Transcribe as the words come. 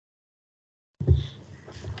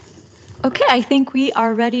Okay, I think we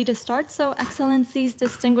are ready to start. So, Excellencies,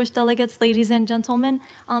 distinguished delegates, ladies and gentlemen,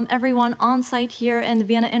 everyone on site here in the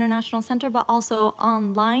Vienna International Center, but also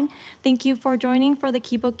online, thank you for joining for the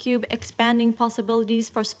KiboCUBE Expanding Possibilities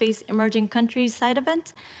for Space Emerging Countries side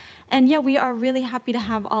event. And yeah, we are really happy to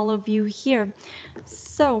have all of you here.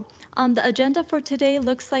 So the agenda for today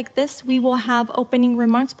looks like this. We will have opening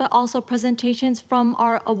remarks, but also presentations from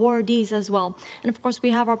our awardees as well. And of course, we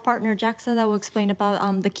have our partner JAXA that will explain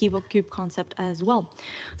about the KiboCUBE concept as well.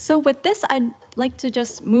 So with this, I'd like to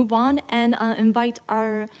just move on and invite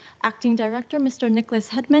our acting director, Mr. Niklas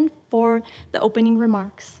Hedman, for the opening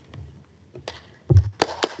remarks.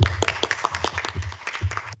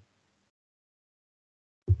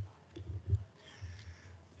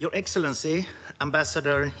 Your Excellency,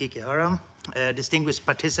 Ambassador Hikihara, distinguished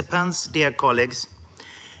participants, dear colleagues,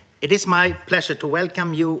 it is my pleasure to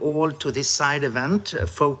welcome you all to this side event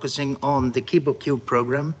focusing on the KiboCUBE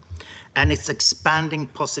program and its expanding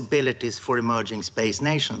possibilities for emerging space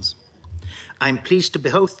nations. I'm pleased to be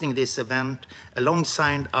hosting this event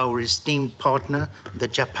alongside our esteemed partner, the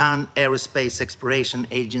Japan Aerospace Exploration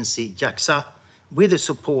Agency, JAXA, with the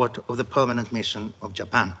support of the Permanent Mission of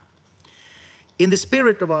Japan. In the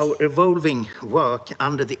spirit of our evolving work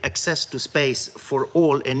under the Access to Space for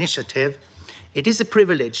All initiative, it is a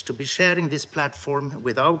privilege to be sharing this platform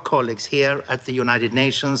with our colleagues here at the United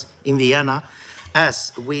Nations in Vienna,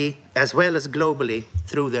 as well as globally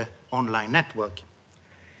through the online network.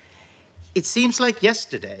 It seems like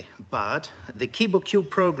yesterday, but the KiboCUBE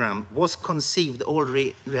program was conceived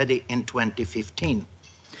already in 2015.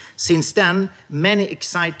 Since then, many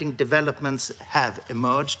exciting developments have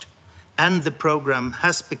emerged, and the program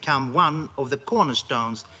has become one of the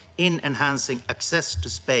cornerstones in enhancing access to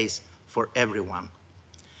space for everyone.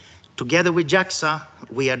 Together with JAXA,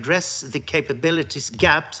 we address the capabilities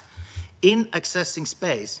gaps in accessing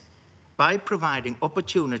space by providing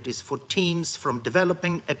opportunities for teams from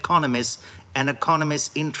developing economies and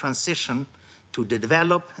economies in transition to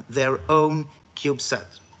develop their own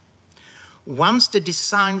CubeSat. Once the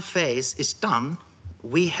design phase is done,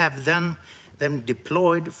 we have them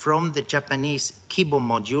deployed from the Japanese Kibo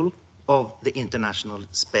module of the International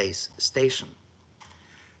Space Station.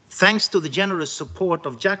 Thanks to the generous support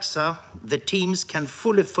of JAXA, the teams can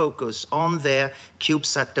fully focus on their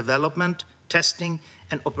CubeSat development, testing,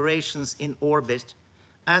 and operations in orbit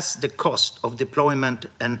as the cost of deployment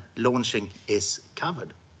and launching is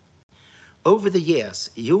covered. Over the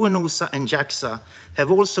years, UNOSA and JAXA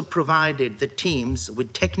have also provided the teams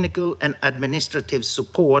with technical and administrative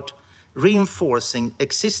support, reinforcing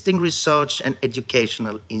existing research and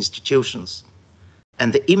educational institutions.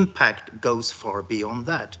 And the impact goes far beyond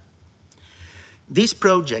that. These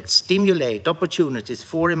projects stimulate opportunities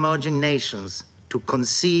for emerging nations to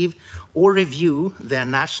conceive or review their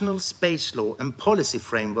national space law and policy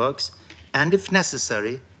frameworks, and if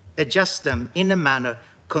necessary, adjust them in a manner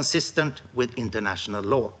consistent with international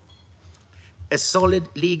law. A solid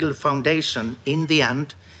legal foundation, in the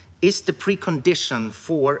end, is the precondition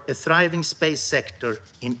for a thriving space sector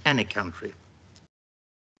in any country.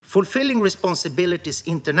 Fulfilling responsibilities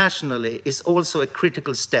internationally is also a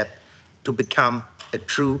critical step to become a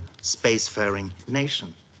true spacefaring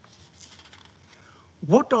nation.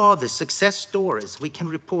 What are the success stories we can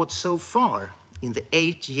report so far in the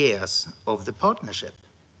 8 years of the partnership?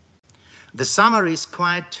 The summary is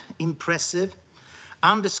quite impressive,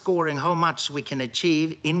 underscoring how much we can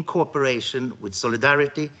achieve in cooperation with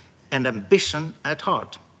solidarity and ambition at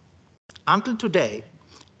heart. Until today,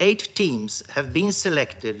 8 teams have been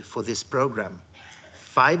selected for this program.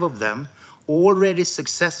 5 of them already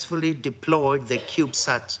successfully deployed their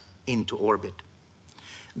CubeSat into orbit.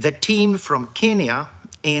 The team from Kenya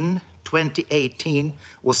in 2018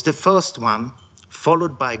 was the first one,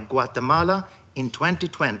 followed by Guatemala in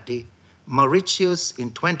 2020, Mauritius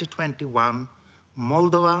in 2021,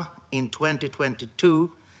 Moldova in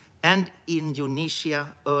 2022, and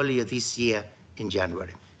Indonesia earlier this year in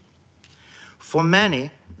January. For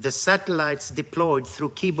many, the satellites deployed through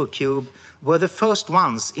KiboCUBE were the first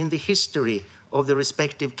ones in the history of the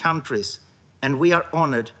respective countries, and we are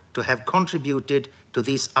honored to have contributed to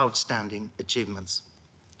these outstanding achievements.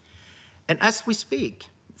 And as we speak,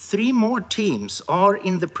 3 more teams are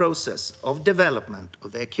in the process of development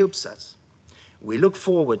of their CubeSats. We look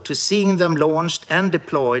forward to seeing them launched and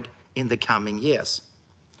deployed in the coming years.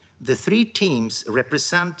 The 3 teams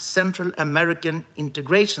represent Central American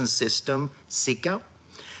Integration System, SICA,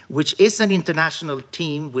 which is an international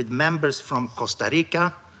team with members from Costa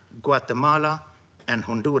Rica, Guatemala, and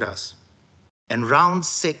Honduras, and round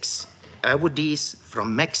 6 awardees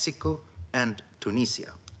from Mexico and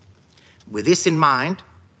Tunisia. With this in mind,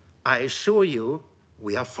 I assure you,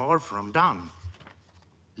 we are far from done.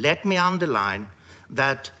 Let me underline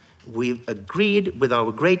that we've agreed with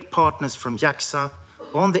our great partners from JAXA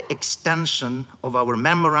on the extension of our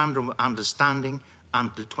Memorandum of Understanding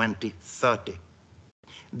until 2030.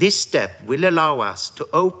 This step will allow us to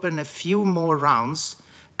open a few more rounds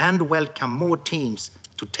and welcome more teams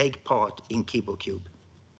to take part in KiboCUBE.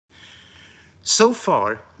 So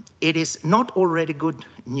far, it is not already good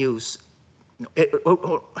news.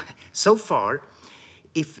 So far,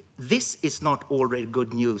 if this is not already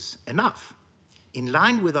good news enough, in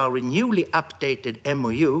line with our newly updated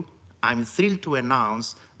MOU, I'm thrilled to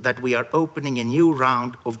announce that we are opening a new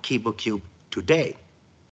round of KiboCUBE today.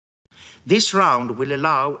 This round will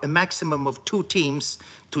allow a maximum of 2 teams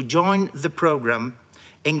to join the program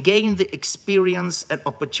and gain the experience and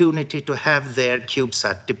opportunity to have their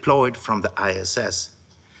CubeSat deployed from the ISS.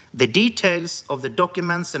 The details of the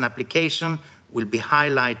documents and application will be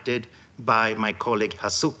highlighted by my colleague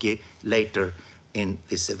Hazuki later in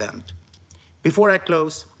this event. Before I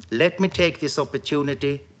close, let me take this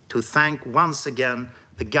opportunity to thank once again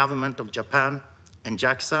the government of Japan and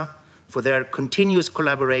JAXA for their continuous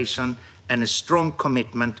collaboration and a strong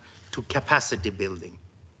commitment to capacity building.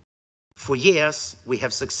 For years, we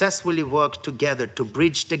have successfully worked together to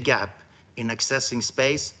bridge the gap in accessing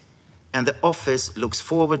space, and the office looks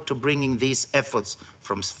forward to bringing these efforts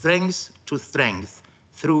from strength to strength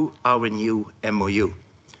through our new MOU.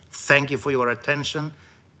 Thank you for your attention,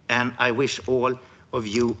 and I wish all of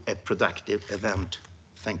you a productive event.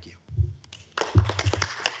 Thank you.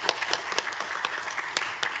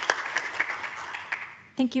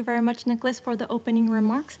 Thank you very much, Niklas, for the opening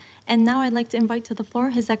remarks. And now I'd like to invite to the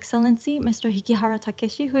floor His Excellency, Mr. Hikihara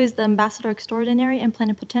Takeshi, who is the Ambassador Extraordinary and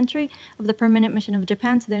Plenipotentiary of the Permanent Mission of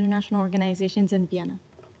Japan to the international organizations in Vienna.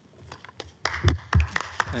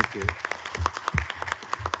 Thank you.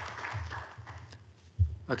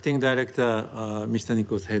 Acting Director, Mr.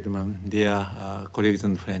 Niklas Hedman, dear colleagues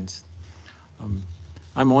and friends.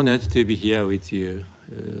 I'm honored to be here with you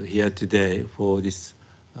here today for this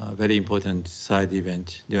very important side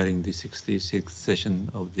event during the 66th session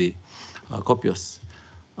of the COPUOS.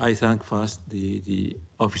 I thank first the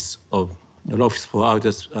Office for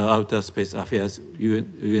Outer Space Affairs,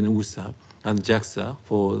 UNUSA, and JAXA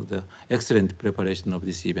for the excellent preparation of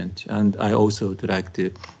this event. And I also would like to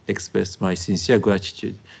express my sincere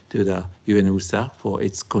gratitude to the UNUSA for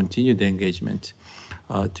its continued engagement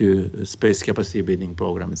to space capacity building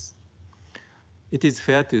programs. It is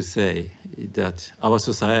fair to say that our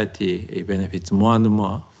society benefits more and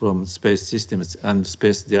more from space systems and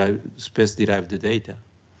space-derived data,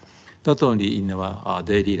 not only in our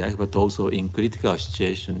daily life, but also in critical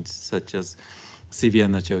situations such as severe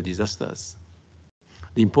natural disasters.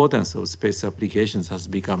 The importance of space applications has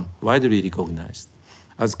become widely recognized,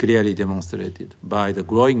 as clearly demonstrated by the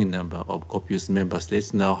growing number of COPUOS member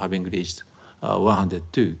states now having reached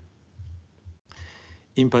 102.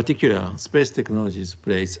 In particular, space technologies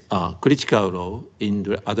plays a critical role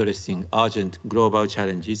in addressing urgent global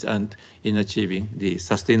challenges and in achieving the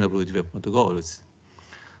Sustainable Development Goals.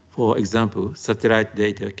 For example, satellite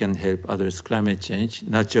data can help address climate change,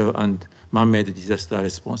 natural and man-made disaster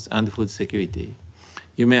response, and food security.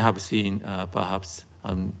 You may have seen, perhaps,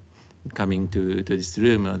 coming to this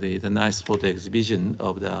room, the nice photo exhibition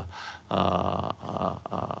of the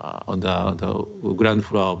on the ground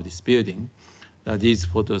floor of this building. These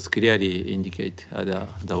photos clearly indicate the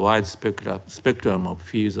wide spectrum of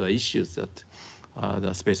fields or issues that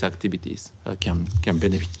the space activities can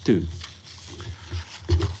benefit to.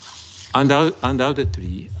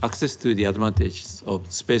 Undoubtedly, access to the advantages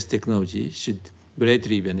of space technology should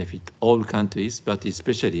greatly benefit all countries, but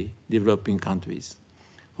especially developing countries.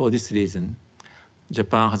 For this reason,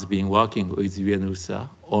 Japan has been working with UNUSA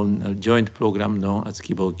on a joint program known as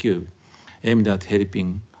KiboCUBE, aimed at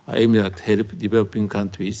help developing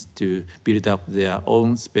countries to build up their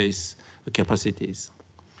own space capacities.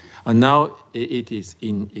 And now it is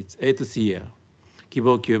in its 8th year.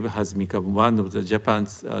 KiboCUBE has become one of the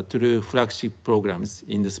Japan's true flagship programs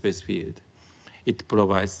in the space field. It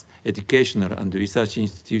provides educational and research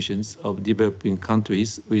institutions of developing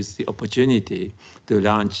countries with the opportunity to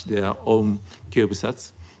launch their own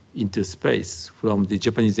CubeSats into space from the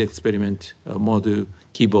Japanese experiment module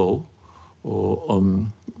Kibo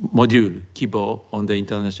on the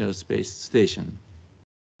International Space Station.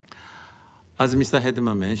 As Mr.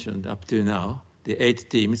 Hedman mentioned, up to now, the 8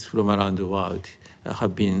 teams from around the world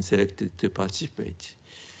have been selected to participate,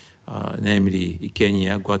 namely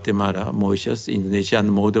Kenya, Guatemala, Mauritius, Indonesia, and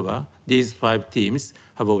Moldova. These 5 teams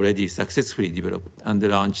have already successfully developed and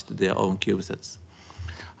launched their own CubeSats.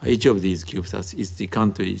 Each of these CubeSats is the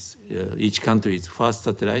country's, each country's first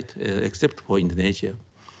satellite, except for Indonesia.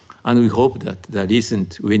 And we hope that the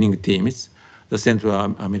recent winning teams, the Central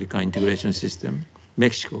American Integration System,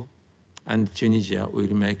 Mexico, and Tunisia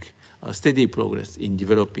will make steady progress in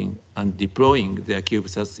developing and deploying their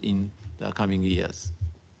CubeSats in the coming years.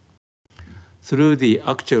 Through the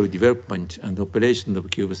actual development and operation of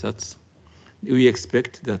CubeSats, we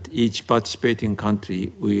expect that each participating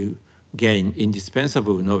country will gain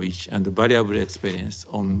indispensable knowledge and valuable experience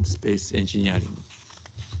on space engineering.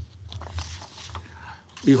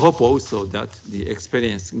 We hope also that the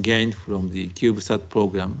experience gained from the CubeSat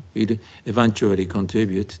program will eventually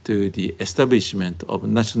contribute to the establishment of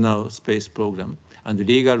national space program and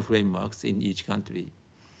legal frameworks in each country.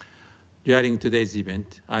 During today's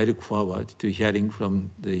event, I look forward to hearing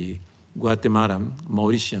from the Guatemalan,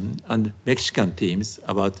 Mauritian, and Mexican teams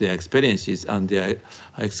about their experiences and their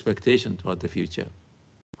expectations for the future.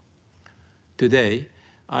 Today,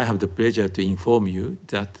 I have the pleasure to inform you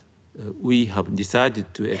that we have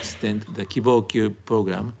decided to extend the KiboCUBE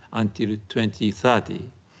program until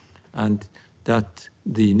 2030, and that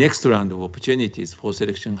the next round of opportunities for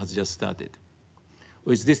selection has just started.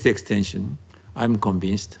 With this extension, I'm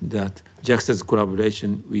convinced that JAXA's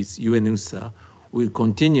collaboration with UNUSA will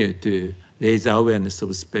continue to raise awareness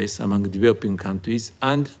of space among developing countries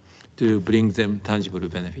and to bring them tangible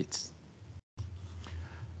benefits.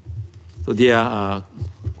 So dear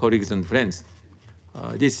colleagues and friends,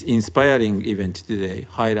 this inspiring event today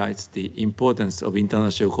highlights the importance of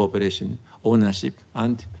international cooperation, ownership,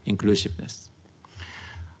 and inclusiveness.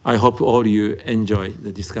 I hope all you enjoy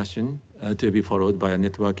the discussion to be followed by a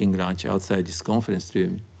networking lunch outside this conference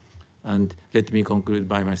room. And let me conclude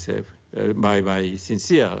by myself, by my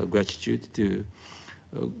sincere gratitude to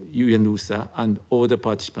UNUSA and all the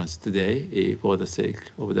participants today for the sake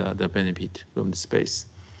of the benefit from the space.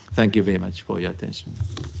 Thank you very much for your attention.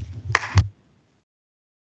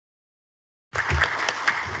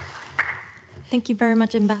 Thank you very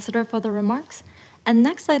much, Ambassador, for the remarks. And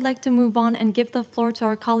next, I'd like to move on and give the floor to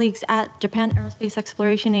our colleagues at Japan Aerospace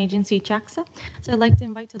Exploration Agency, JAXA. So I'd like to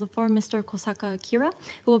invite to the floor Mr. Kosaka Akira,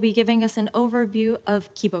 who will be giving us an overview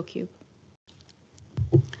of KiboCUBE.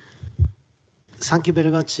 Thank you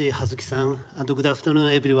very much, Hazuki-san, and good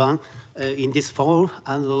afternoon, everyone, in this fall,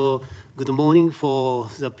 and good morning for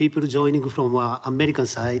the people joining from American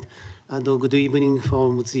side, and good evening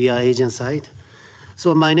from the Asian side.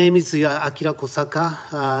 So my name is Akira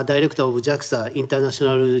Kosaka, Director of JAXA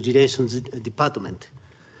International Relations Department.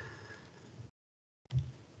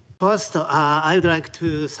 First, I would like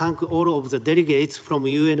to thank all of the delegates from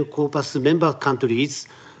UN COPUOS member countries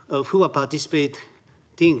who are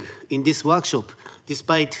participating in this workshop,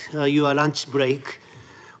 despite your lunch break.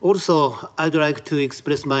 Also, I'd like to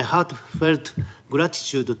express my heartfelt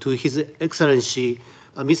gratitude to His Excellency,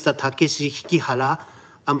 Mr. Takeshi Hikihara,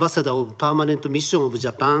 Ambassador of Permanent Mission of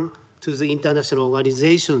Japan to the international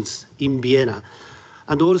organizations in Vienna,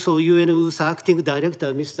 and also UNUSA Acting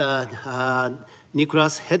Director, Mr.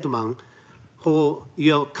 Niklas Hedman, for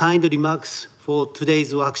your kind remarks for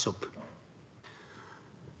today's workshop.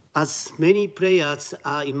 As many players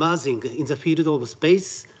are emerging in the field of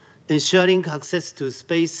space, ensuring access to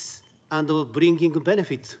space and bringing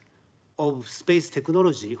benefits of space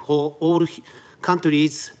technology for all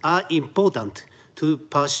countries are important to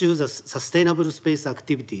pursue the sustainable space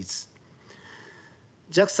activities.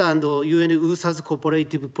 JAXA and UNUSA's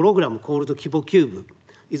cooperative program called KiboCUBE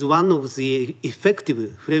is one of the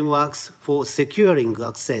effective frameworks for securing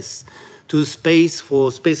access to space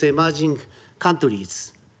for space emerging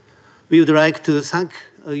countries. We would like to thank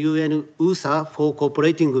UNUSA for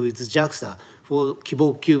cooperating with JAXA for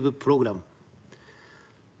KiboCUBE program.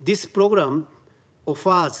 This program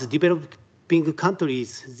offers developing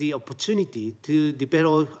countries the opportunity to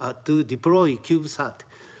deploy CubeSat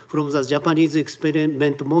from the Japanese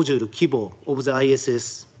experiment module Kibo of the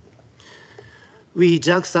ISS. We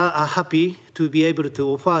JAXA are happy to be able to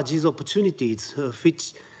offer these opportunities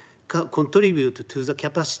which contribute to the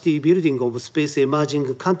capacity building of space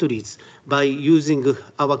emerging countries by using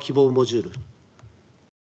our Kibo module.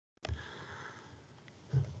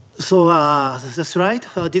 So that's right.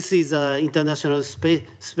 This is International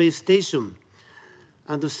Space Station.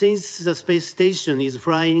 And since the space station is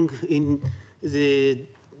flying in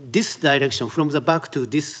this direction, from the back to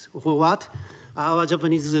this forward, our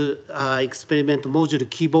Japanese experiment module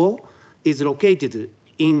Kibo is located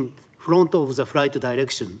in front of the flight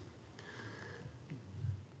direction.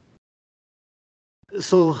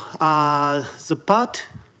 So the part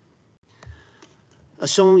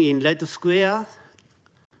shown in red square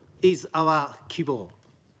is our Kibo.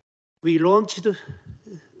 We launched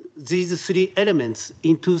these three elements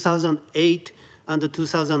in 2008 and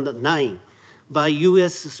 2009 by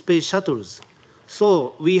US space shuttles.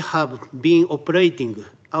 So we have been operating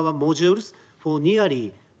our modules for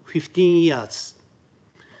nearly 15 years.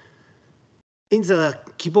 In the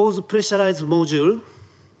KiboCUBE pressurized module,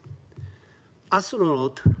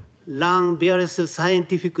 astronauts run various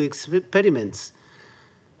scientific experiments,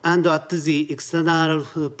 and at the external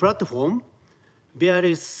platform,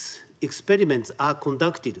 various experiments are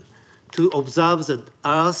conducted to observe the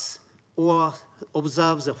Earth or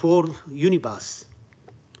observe the whole universe.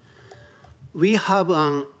 We have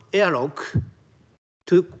an airlock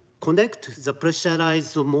to connect the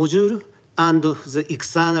pressurized module and the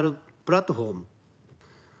external platform.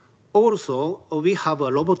 Also, we have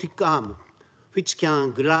a robotic arm which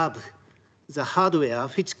can grab the hardware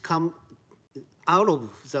which comes out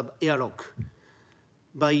of the airlock.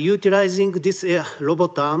 By utilizing this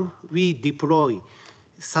robot arm, we deploy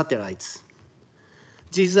satellites.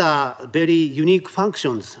 These are very unique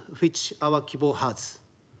functions which our KiboCUBE has.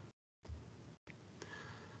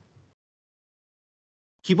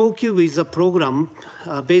 KiboCUBE is a program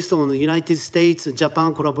based on the United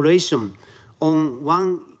States-Japan collaboration on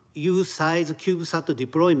one U-size CubeSat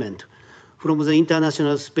deployment from the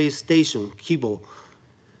International Space Station, Kibo.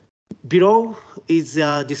 Below is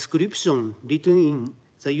a description written in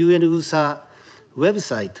the UN-USA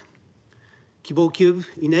website. KiboCUBE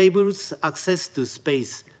enables access to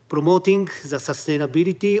space, promoting the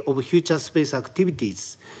sustainability of future space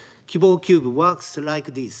activities. KiboCUBE works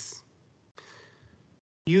like this.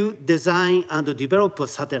 You design and develop a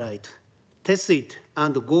satellite, test it,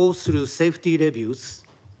 and go through safety reviews.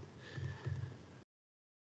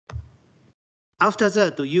 After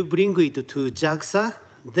that, you bring it to JAXA,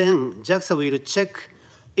 then JAXA will check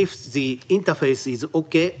if the interface is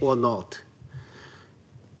okay or not.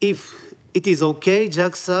 If it is okay,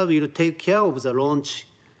 JAXA will take care of the launch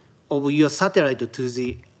of your satellite to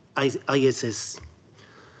the ISS.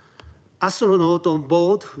 Astronaut on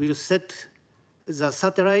board will set the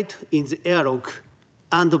satellite in the airlock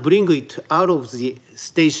and bring it out of the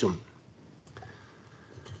station.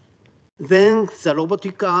 Then the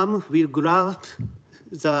robotic arm will grab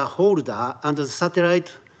the holder and the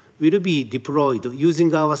satellite will be deployed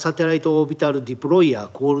using our satellite orbital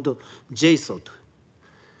deployer called JSOT.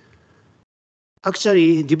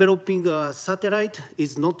 Actually, developing a satellite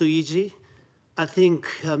is not easy. I think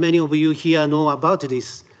many of you here know about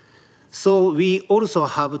this. So we also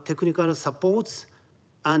have technical supports,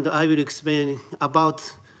 and I will explain about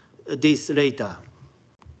this later.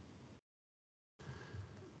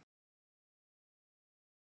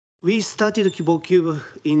 We started KiboCUBE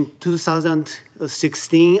in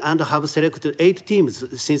 2016 and have selected 8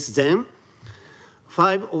 teams since then.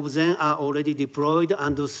 5 of them are already deployed,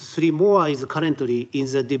 and 3 more is currently in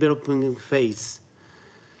the development phase.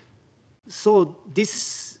 So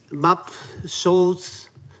this map shows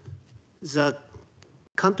the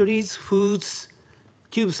countries whose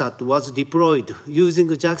CubeSat was deployed using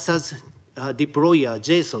JAXA's deployer,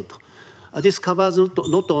 JSOT. This covers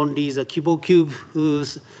not only the KiboCUBE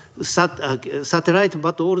satellite,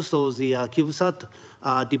 but also the CubeSat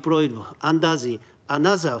deployed under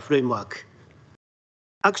another framework.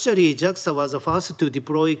 Actually, JAXA was the first to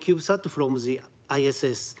deploy CubeSat from the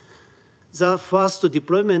ISS. The first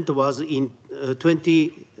deployment was in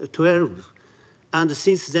 2012, and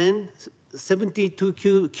since then, 72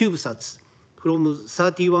 CubeSats from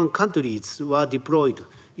 31 countries were deployed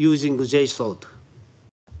using JSOT.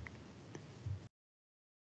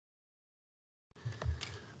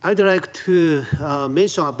 I'd like to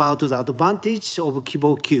mention about the advantage of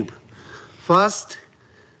KiboCUBE. First,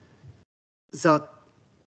 that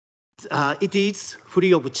it is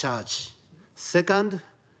free of charge. Second,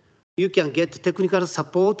 you can get technical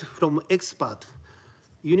support from experts.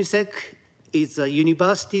 UNISEC is a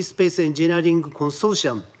university space engineering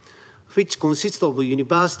consortium, which consists of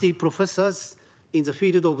university professors in the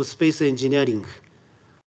field of space engineering.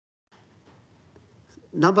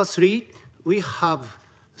 Number 3, we have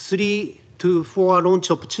 3 to 4 launch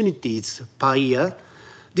opportunities per year.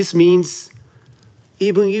 This means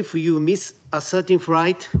even if you miss a certain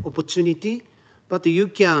flight opportunity, but you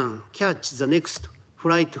can catch the next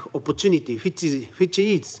flight opportunity, which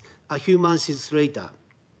is a few months later.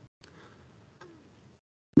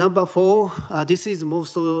 Number 4, this is the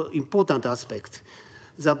most important aspect.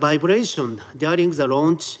 The vibration during the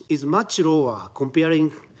launch is much lower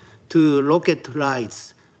comparing to rocket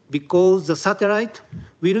rides, because the satellite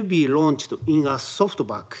will be launched in a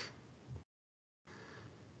softback.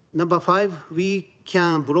 Number 5, we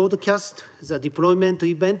can broadcast the deployment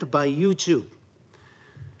event by YouTube.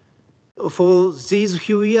 For these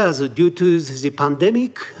few years, due to the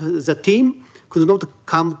pandemic, the team could not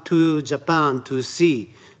come to Japan to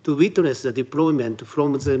witness the deployment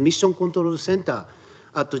from the Mission Control Center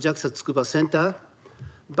at the JAXA Tsukuba Center,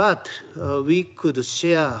 but we could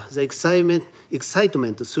share the excitement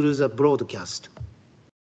through the broadcast.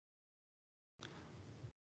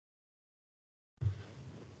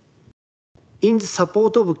 In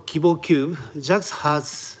support of KiboCUBE, JAXA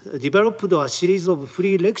has developed a series of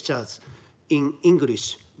free lectures in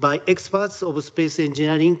English by experts of space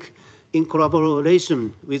engineering in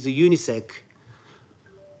collaboration with UNISEC.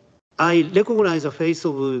 I recognize the face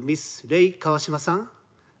of Ms. Rei Kawashima-san.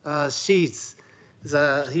 She's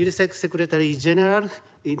the UNISEC Secretary General.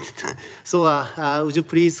 Would you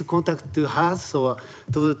please contact her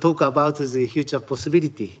to talk about the future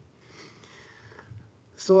possibility?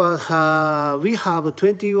 We have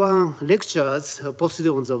 21 lectures posted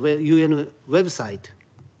on the UN website.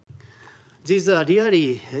 These are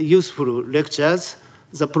really useful lectures.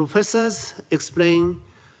 The professors explain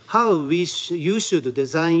how you should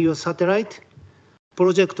design your satellite,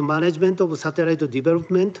 project management of satellite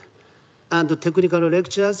development, and technical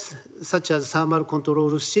lectures such as thermal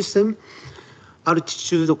control system,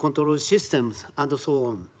 altitude control systems, and so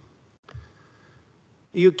on.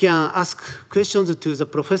 You can ask questions to the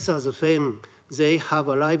professors when they have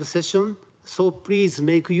a live session, so please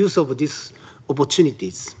make use of these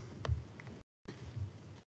opportunities.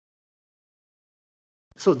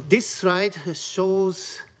 So this slide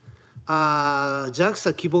shows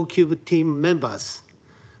JAXA KiboCUBE team members.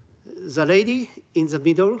 The lady in the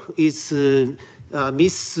middle is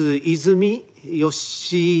Miss Izumi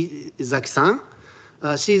Yoshizaki-san.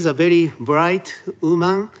 She is a very bright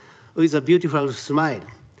woman with a beautiful smile.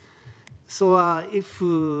 So if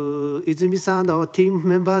Izumi-san, our team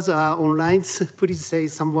members are online, please say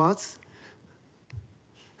some words.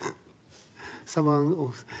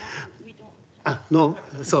 Someone? We don't. No,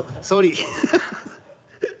 so sorry.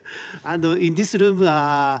 And in this room,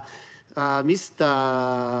 Mr.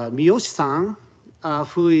 Miyoshi-san,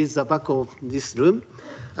 who is the back of this room,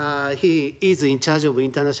 he is in charge of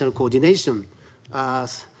international coordination.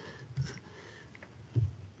 As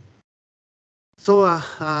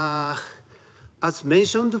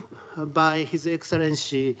mentioned by His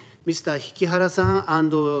Excellency Mr. Hikihara-san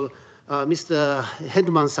and Mr.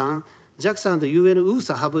 Hedman-san, JAXA and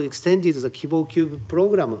UN-USA have extended the KiboCUBE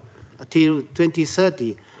program until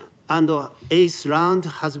 2030, and the 8th round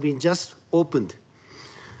has been just opened.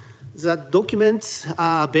 The documents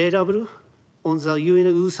are available on the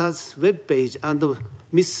UN-USA's webpage, and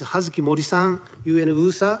Ms. Hazuki Mori-san,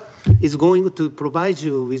 UN-USA, is going to provide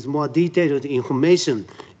you with more detailed information,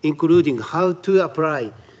 including how to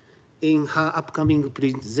apply in her upcoming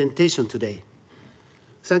presentation today.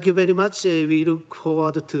 Thank you very much. We look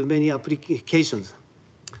forward to many applications.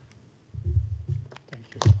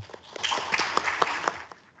 Thank you.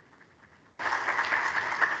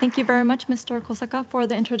 Thank you very much, Mr. Kosaka, for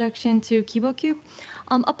the introduction to KiboCUBE.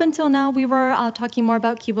 Up until now, we were talking more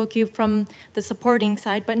about KiboCUBE from the supporting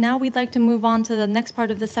side, but now we'd like to move on to the next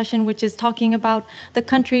part of the session, which is talking about the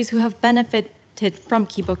countries who have benefited from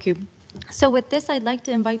KiboCUBE. So with this, I'd like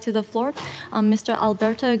to invite to the floor Mr.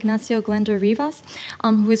 Alberto Ignacio Glender Rivas,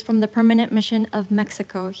 who is from the Permanent Mission of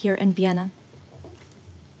Mexico here in Vienna.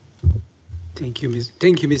 Thank you,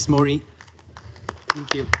 Ms. Mori.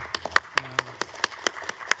 Thank you.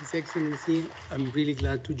 His Excellency, I'm really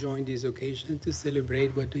glad to join this occasion to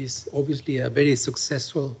celebrate what is obviously a very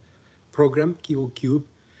successful program, KiboCUBE,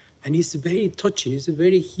 and it's very touching. It's a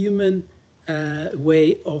very human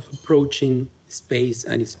way of approaching space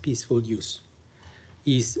and its peaceful use.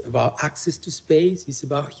 It's about access to space, it's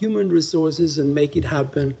about human resources and make it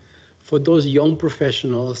happen for those young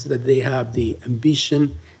professionals that they have the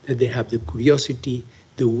ambition, that they have the curiosity,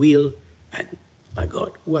 the will, and my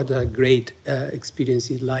God, what a great experience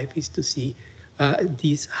in life is to see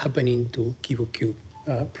this happening to KiboCUBE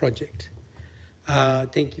project.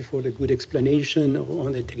 Thank you for the good explanation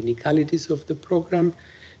on the technicalities of the program,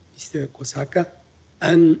 Mr. Kosaka.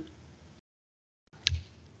 And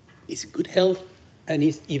it's good health and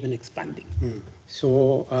it's even expanding.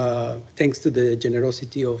 So thanks to the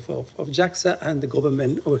generosity of JAXA and the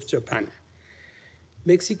government of Japan.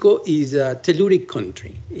 Mexico is a telluric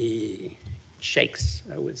country. It shakes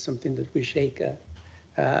with something that we shake.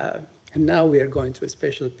 And now we are going through a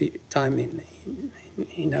special time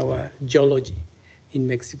in our geology in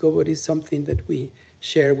Mexico, but it's something that we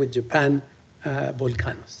share with Japan,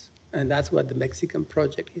 volcanoes. And that's what the Mexican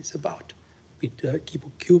project is about, with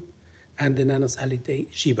KiboCUBE and the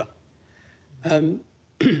nanosatellite Shiba.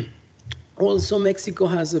 Also, Mexico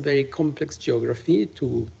has a very complex geography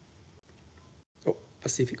to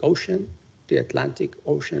Pacific Ocean, the Atlantic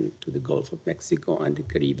Ocean to the Gulf of Mexico and the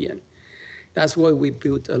Caribbean. That's why we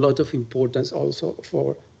put a lot of importance also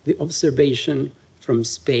for the observation from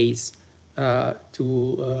space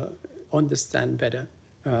to understand better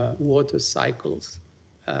water cycles,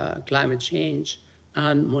 climate change,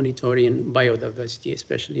 and monitoring biodiversity,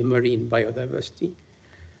 especially marine biodiversity.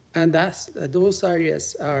 And those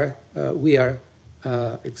areas are, we are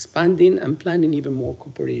expanding and planning even more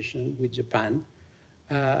cooperation with Japan,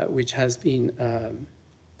 which has been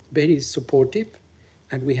very supportive.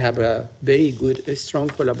 And we have a very good, strong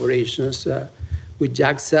collaborations with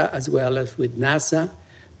JAXA as well as with NASA,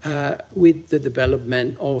 with the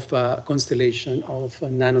development of a constellation of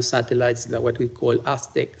nanosatellites, that what we call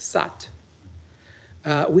Aztec-SAT.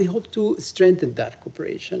 We hope to strengthen that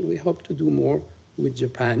cooperation. We hope to do more with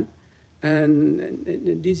Japan. And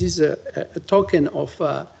this is a token of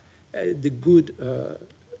the good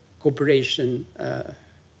cooperation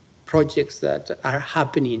projects that are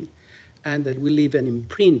happening and that will leave an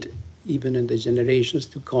imprint even in the generations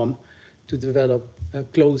to come to develop a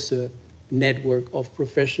closer network of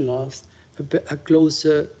professionals, a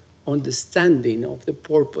closer understanding of the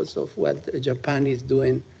purpose of what Japan is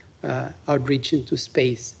doing, outreach into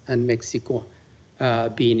space, and Mexico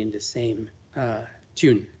being in the same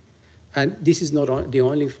tune. And this is not the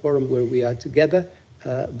only forum where we are together,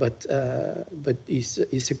 but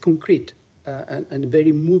it's a concrete and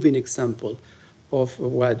very moving example of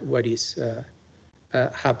what is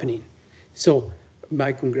happening. So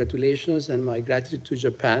my congratulations and my gratitude to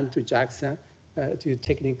Japan, to JAXA, to the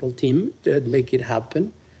technical team that make it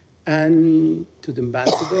happen, and to the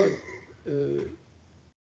ambassador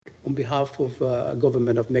on behalf of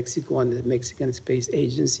government of Mexico and the Mexican Space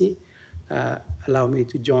Agency. Allow me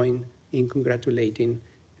to join in congratulating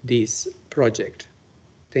this project.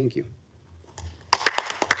 Thank you.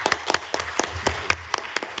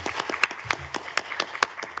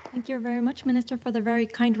 Thank you very much, Minister, for the very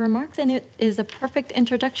kind remarks. And it is a perfect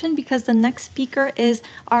introduction because the next speaker is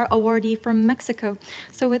our awardee from Mexico.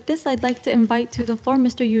 So with this, I'd like to invite to the floor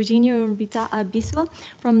Mr. Eugenio Urrutia Albisua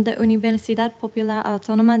from the Universidad Popular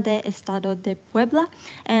Autónoma de Estado de Puebla.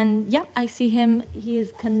 And yeah, I see him. He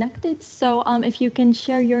is connected. So if you can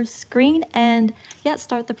share your screen and yeah,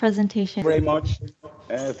 start the presentation. Very much.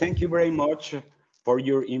 Thank you very much for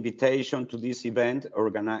your invitation to this event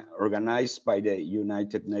organized by the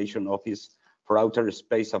United Nations Office for Outer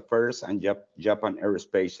Space Affairs and Japan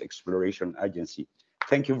Aerospace Exploration Agency.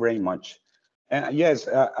 Thank you very much. Yes,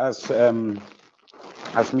 as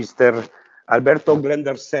Mr. Alberto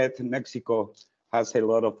Glender said, Mexico has a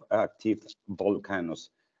lot of active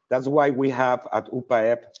volcanoes. That's why we have at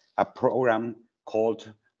UPAEP a program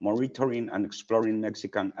called Monitoring and Exploring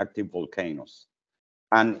Mexican Active Volcanoes.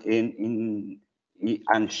 And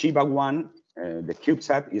and Shiba 1, the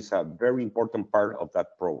CubeSat, is a very important part of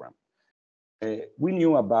that program. We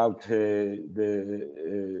knew about your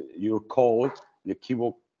call, the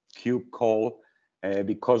KiboCUBE call,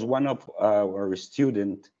 because one of our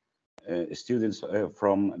students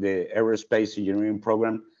from the Aerospace Engineering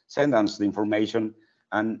program sent us the information,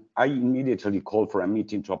 and I immediately called for a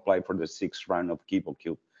meeting to apply for the 6th round of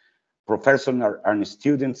KiboCUBE. Professors and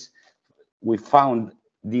students, we found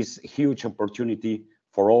this huge opportunity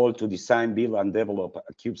for all to design, build, and develop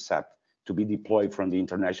a CubeSat to be deployed from the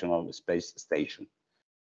International Space Station.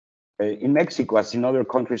 In Mexico, as in other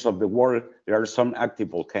countries of the world, there are some active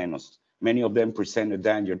volcanoes. Many of them present a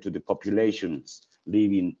danger to the populations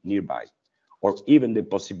living nearby, or even the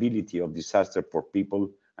possibility of disaster for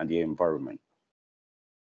people and the environment.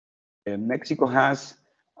 Mexico has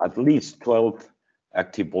at least 12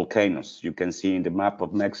 active volcanoes. You can see in the map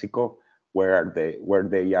of Mexico where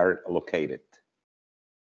they are located.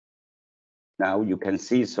 Now you can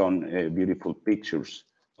see some beautiful pictures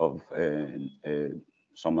of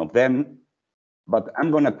some of them, but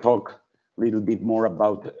I'm going to talk a little bit more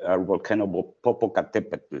about our volcano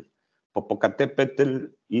Popocatépetl. Popocatépetl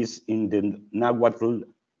is in the Nahuatl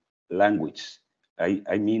language.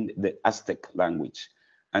 I mean the Aztec language.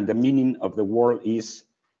 And the meaning of the word is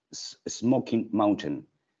smoking mountain.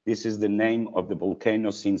 This is the name of the volcano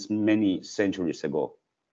since many centuries ago.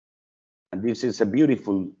 And this is a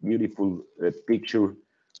beautiful, beautiful picture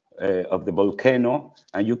of the volcano.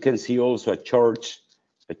 And you can see also a church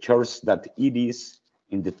that it is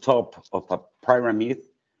in the top of a pyramid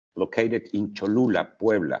located in Cholula,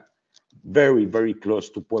 Puebla, very, very close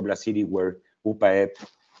to Puebla City, where UPAEP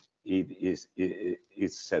is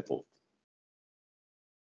settled.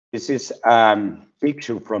 This is a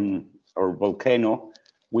picture from our volcano.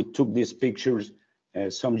 We took these pictures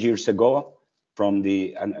some years ago from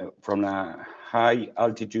a high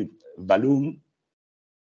altitude balloon,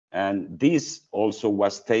 And this also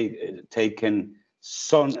was taken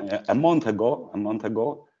a month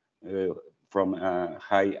ago from a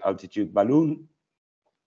high altitude balloon.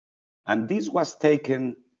 And this was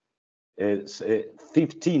taken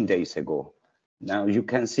 15 days ago. Now you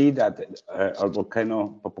can see that our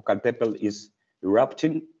volcano Popocatépetl is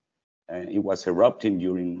erupting. It was erupting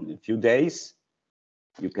during a few days.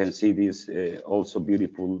 You can see these also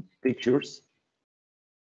beautiful pictures.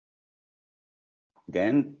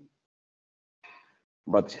 Again,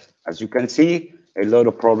 but as you can see, a lot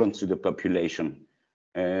of problems to the population.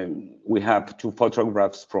 We have 2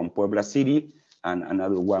 photographs from Puebla City and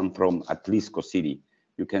another one from Atlisco City.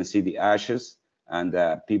 You can see the ashes, and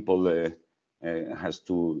people has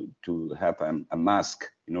to have a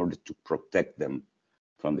mask in order to protect them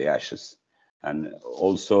from the ashes. And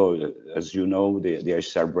also, as you know, the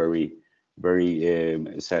ashes are very,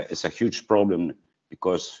 it's a huge problem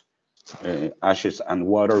because ashes and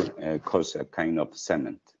water cause a kind of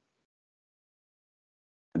cement.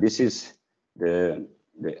 This is the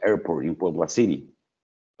airport in Puebla City.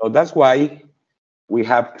 So that's why we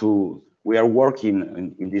are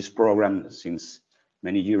working in this program since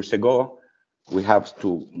many years ago. We have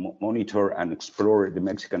to monitor and explore the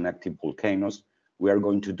Mexican active volcanoes. We are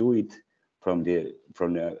going to do it from the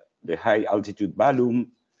high altitude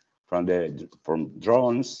balloon, from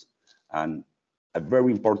drones, and a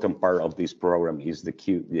very important part of this program is the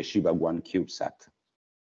Shiba-1 CubeSat.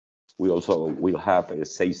 We also will have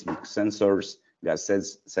seismic sensors, gas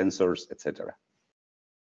sensors, etc.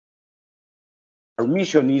 Our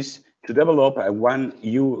mission is to develop a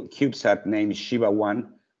 1U CubeSat named Shiba-1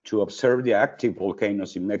 to observe the active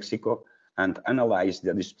volcanoes in Mexico and analyze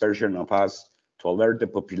the dispersion of us to alert the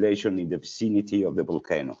population in the vicinity of the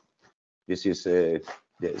volcano. This is the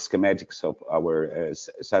schematics of our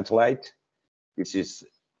satellite. This is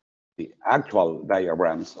the actual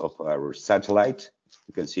diagrams of our satellite.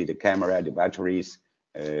 You can see the camera, the batteries,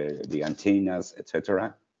 the antennas,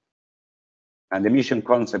 etc. And the mission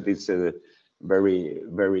concept is a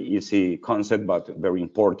very easy concept, but very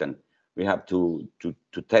important. We have to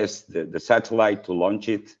test the satellite, to launch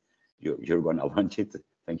it. You're going to launch it.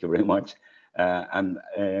 Thank you very much. And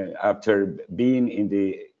after being in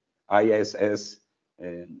the ISS,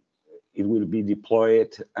 it will be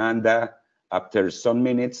deployed, and after some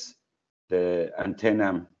minutes, the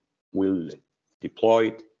antenna will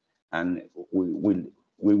deploy, and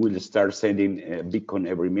we will start sending a beacon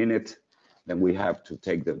every minute. Then we have to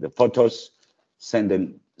take the photos, send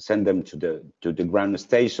them to the ground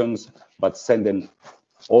stations, but send them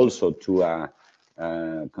also to a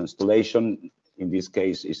constellation. In this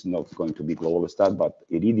case, it's not going to be Globalstar, but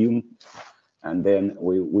Iridium. And then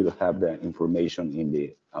we will have the information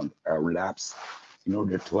in our labs in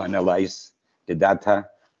order to analyze the data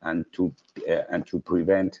and to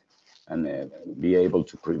prevent and be able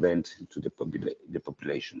to prevent to the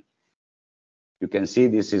population. You can see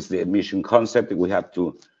this is the mission concept. We have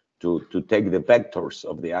to take the vectors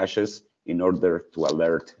of the ashes in order to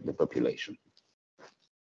alert the population.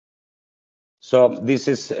 So this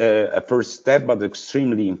is a first step, but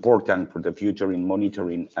extremely important for the future in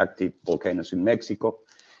monitoring active volcanoes in Mexico.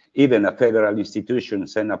 Even a federal institution,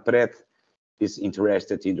 SENAPRED, is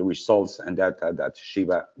interested in the results and data that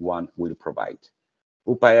Shiba-1 will provide.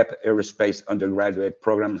 UPAEP Aerospace undergraduate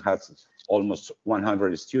program has almost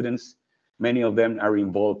 100 students. Many of them are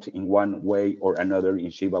involved in one way or another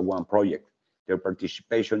in Shiba-1 project. Their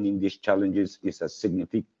participation in these challenges is a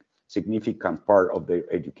significant part of their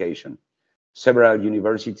education. Several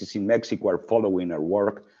universities in Mexico are following our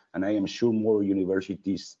work, and I am sure more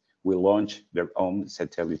universities will launch their own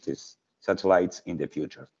satellites in the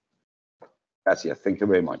future. Gracias. Thank you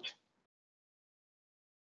very much.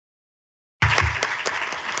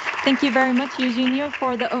 Thank you very much, Eugenio,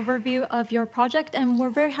 for the overview of your project. And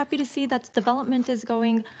we're very happy to see that development is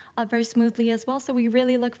going very smoothly as well. So we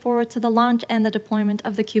really look forward to the launch and the deployment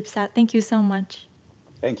of the CubeSat. Thank you so much.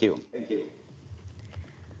 Thank you. Thank you.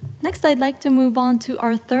 Next, I'd like to move on to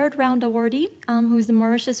our third round awardee, who's the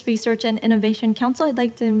Mauritius Research and Innovation Council. I'd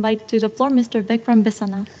like to invite to the floor Mr. Vikram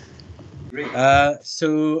Bisana.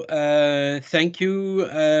 Thank you,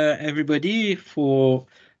 everybody, for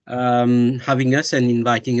having us and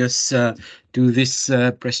inviting us to this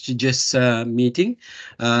prestigious meeting.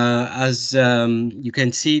 As you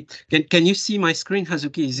can see, can you see my screen,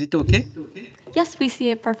 Hazuki? Is it okay? Yes, we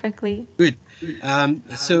see it perfectly. Good.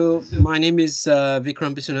 So my name is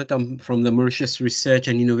Vikram Biswanath. I'm from the Mauritius Research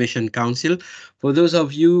and Innovation Council. For those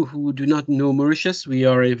of you who do not know Mauritius, we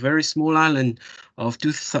are a very small island of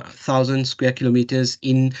 2,000 square kilometers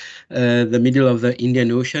in the middle of the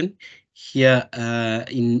Indian Ocean. here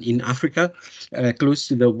in Africa, close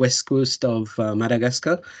to the west coast of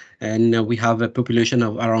Madagascar, and we have a population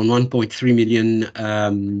of around 1.3 million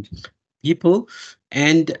people,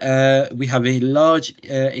 and we have a large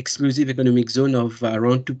exclusive economic zone of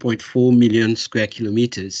around 2.4 million square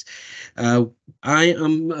kilometers. I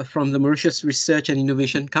am from the Mauritius Research and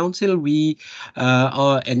Innovation Council. We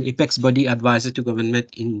are an apex body advisor to government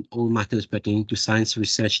in all matters pertaining to science,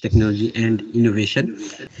 research, technology, and innovation.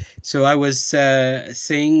 So I was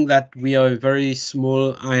saying that we are a very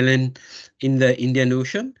small island in the Indian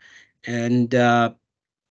Ocean, and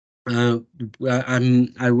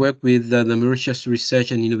I work with the Mauritius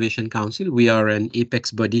Research and Innovation Council. We are an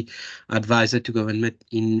apex body advisor to government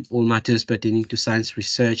in all matters pertaining to science,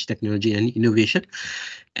 research, technology, and innovation.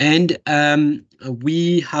 And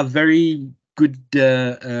we have very good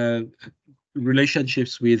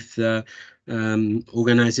relationships with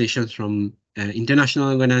organizations from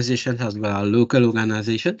international organizations as well as local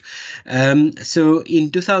organizations. So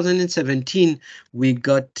in 2017, we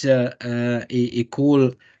got a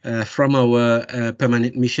call from our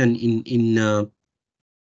permanent mission in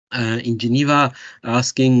Geneva,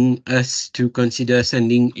 asking us to consider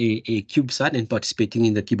sending a CubeSat and participating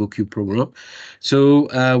in the KiboCUBE program. So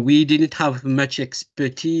we didn't have much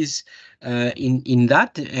expertise in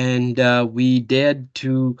that, and we dared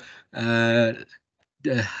to have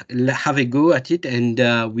a go at it,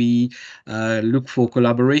 and we look for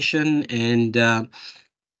collaboration, and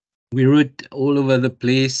we wrote all over the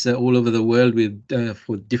place, all over the world with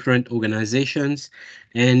for different organizations,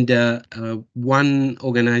 and one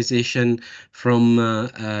organization from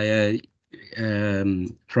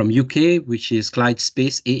UK, which is Clyde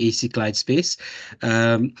Space, AAC Clyde Space,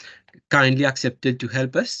 kindly accepted to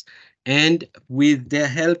help us. And with their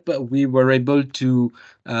help, we were able to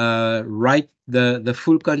write the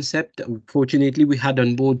full concept. Fortunately, we had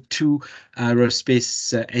on board two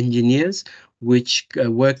aerospace engineers, which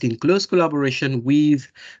worked in close collaboration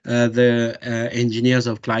with the engineers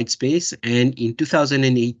of Clyde Space. And in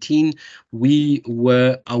 2018, we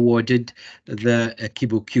were awarded the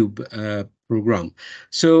KiboCUBE program.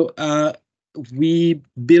 So we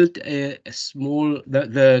built a small,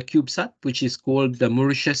 the CubeSat, which is called the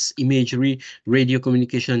Mauritius Imagery Radio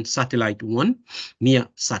Communication Satellite 1,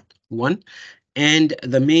 MIA-SAT-1. And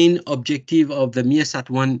the main objective of the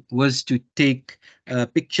MIA-SAT-1 was to take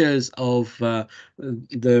pictures of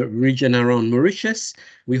the region around Mauritius.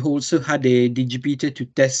 We also had a digipeater to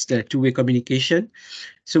test two-way communication.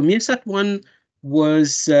 So MIA-SAT-1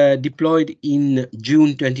 was deployed in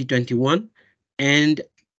June 2021 and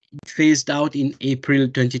phased out in April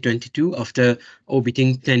 2022 after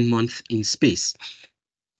orbiting 10 months in space.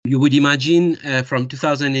 You would imagine from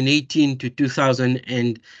 2018 to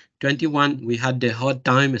 2021, we had a hard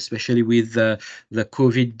time, especially with the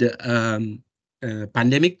COVID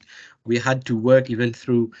pandemic. We had to work even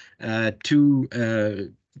through two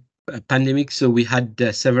pandemics, so we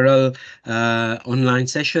had several online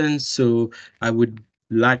sessions. So I would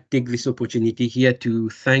like to take this opportunity here to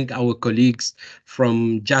thank our colleagues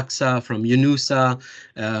from JAXA, from UNUSA,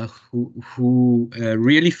 who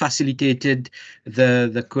really facilitated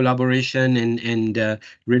the collaboration and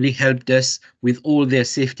really helped us with all their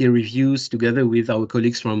safety reviews, together with our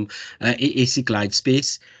colleagues from AAC Clyde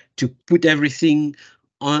Space, to put everything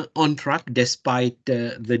on track despite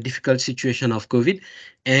the difficult situation of COVID.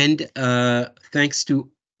 And thanks to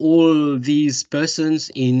all these persons,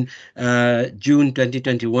 in June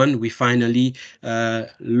 2021, we finally we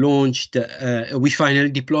finally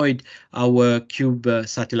deployed our CUBE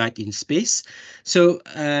satellite in space. So,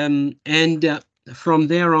 from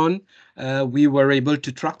there on, we were able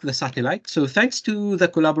to track the satellite. So thanks to the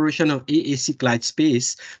collaboration of AAC Clyde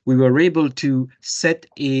Space, we were able to set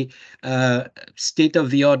a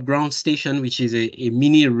state-of-the-art ground station, which is a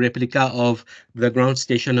mini replica of the ground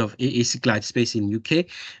station of AAC Clyde Space in UK.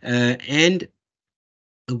 And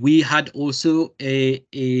we had also a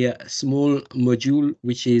small module,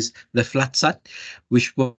 which is the FlatSat,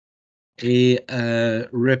 which was a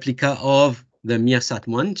replica of the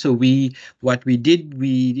MIA-SAT-1. So what we did,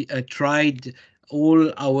 we tried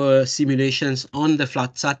all our simulations on the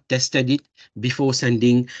FlatSat, tested it before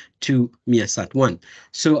sending to MIA-SAT-1.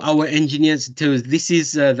 So our engineers, so this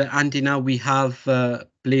is the antenna we have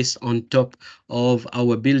placed on top of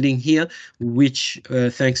our building here, which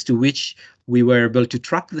thanks to which we were able to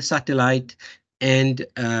track the satellite and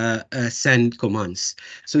send commands.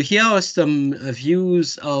 So here are some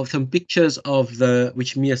views of some pictures of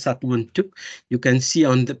which MIA-SAT-1 took. You can see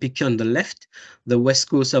on the picture on the left, the west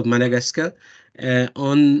coast of Madagascar,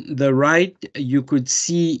 On the right, you could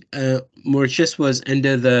see Mauritius was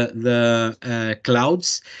under the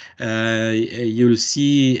clouds. You'll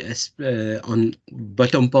see on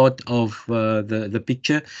bottom part of the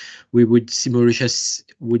picture, we would see Mauritius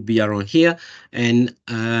would be around here, and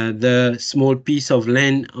the small piece of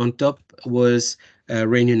land on top was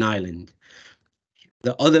Réunion Island.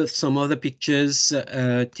 Some other pictures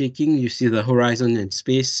taking, you see the horizon and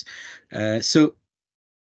space. So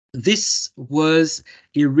this was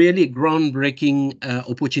a really groundbreaking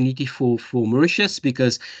opportunity for Mauritius,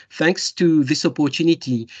 because thanks to this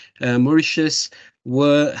opportunity, Mauritius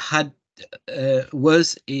became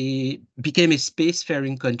a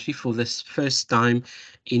spacefaring country for the first time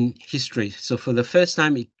in history. So for the first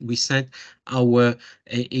time, we sent our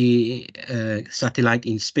satellite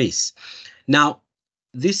in space. Now,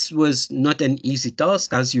 this was not an easy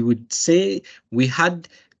task, as you would say. We had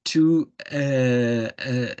to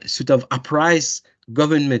sort of apprise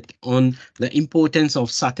government on the importance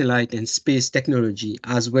of satellite and space technology,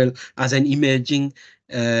 as well as an emerging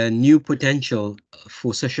new potential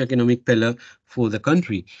for socioeconomic pillar for the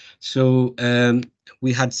country. So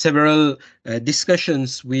we had several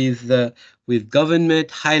discussions with government,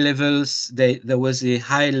 high levels. There was a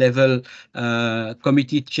high-level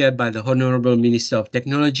committee chaired by the Honorable Minister of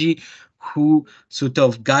Technology, who sort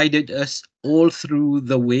of guided us all through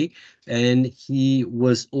the way, and he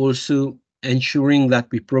was also ensuring that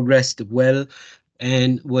we progressed well,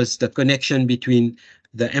 and was the connection between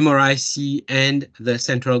the MRIC and the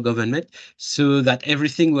central government, so that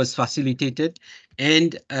everything was facilitated.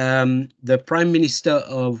 And the Prime Minister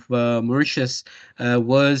of Mauritius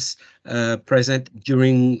was present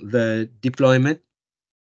during the deployment,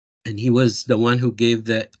 and he was the one who gave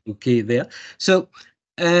the okay there. So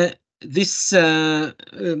this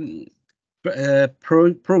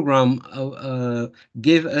program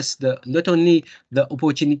gave us not only the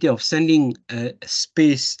opportunity of sending an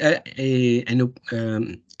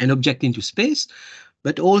object into space,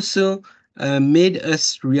 but also made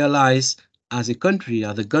us realize as a country,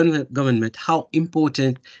 as a government, how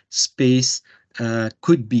important space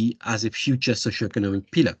could be as a future socioeconomic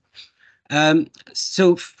pillar.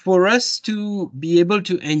 So for us to be able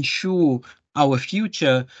to ensure our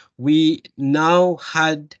future, we now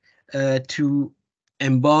had to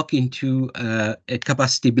embark into a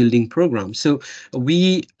capacity building program. So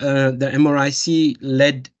we, the MRIC,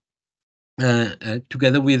 led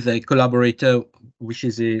together with a collaborator, which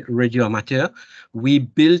is a radio amateur, we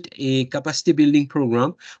built a capacity building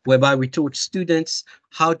program whereby we taught students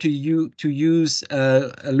how to use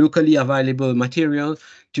a locally available material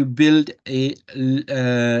to build a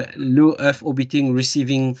low Earth orbiting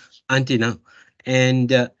receiving antenna.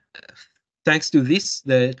 And thanks to this,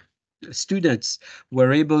 the students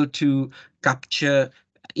were able to capture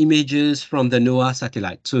images from the NOAA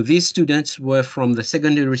satellite. So these students were from the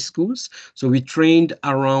secondary schools. So we trained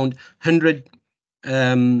around 100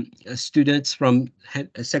 students from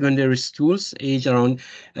secondary schools, age around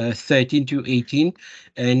 13 to 18,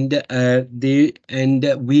 and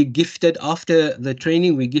we gifted, after the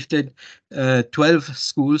training, we gifted 12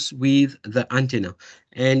 schools with the antenna,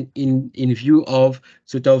 and in view of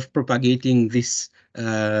sort of propagating this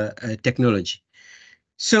technology.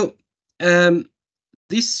 So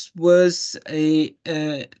this was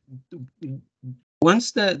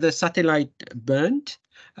once the satellite burned,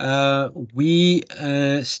 during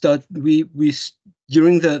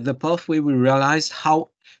the pathway, we realized how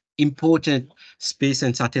important space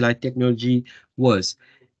and satellite technology was.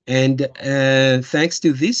 And thanks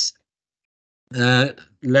to this,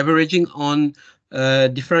 leveraging on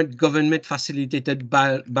different government facilitated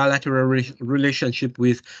bilateral relationship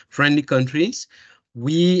with friendly countries,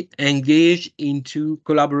 we engage into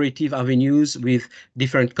collaborative avenues with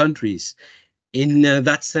different countries. In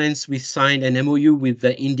that sense, we signed an MOU with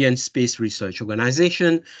the Indian Space Research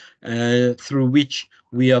Organization, through which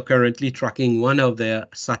we are currently tracking one of their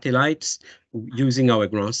satellites using our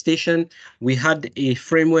ground station. We had a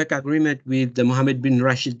framework agreement with the Mohammed bin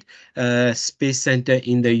Rashid Space Center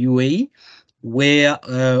in the UAE, where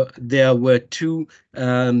there were two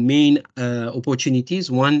main opportunities.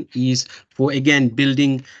 One is for, again,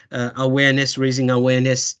 building awareness, raising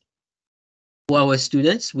awareness for our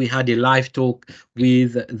students. We had a live talk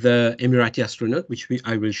with the Emirati astronaut, which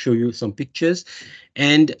I will show you some pictures.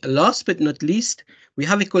 And last but not least, we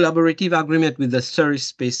have a collaborative agreement with the Surrey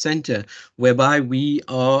Space Center, whereby we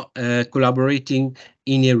are collaborating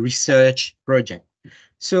in a research project.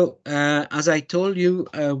 So as I told you,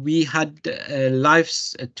 we had a live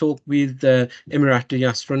talk with the Emirati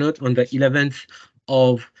astronaut on the 11th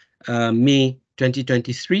of May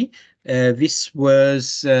 2023. This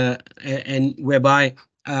was and whereby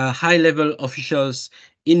high-level officials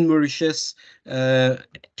in Mauritius,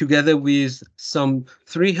 together with some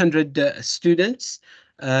 300 students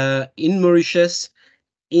in Mauritius,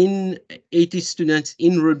 in 80 students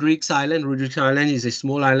in Rodrigues Island. Rodrigues Island is a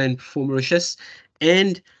small island for Mauritius,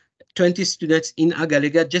 and 20 students in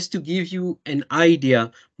Agalega. Just to give you an idea,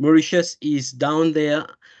 Mauritius is down there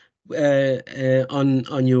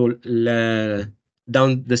on your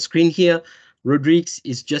down the screen here. Rodrigues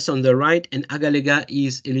is just on the right, and Agalega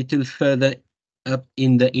is a little further up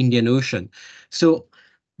in the Indian Ocean. So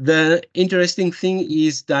the interesting thing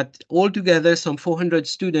is that altogether some 400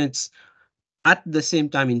 students at the same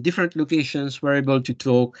time in different locations were able to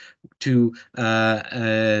talk to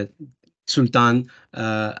Sultan,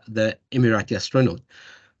 the Emirati astronaut.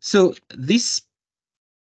 So this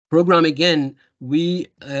program, again, we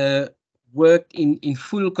worked in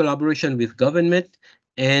full collaboration with government,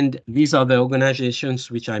 and these are the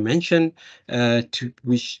organizations which I mentioned,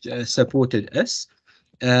 which supported us.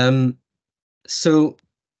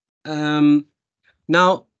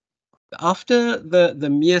 Now, after the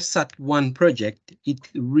MEARSAT-1 project, it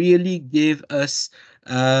really gave us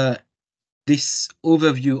this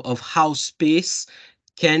overview of how space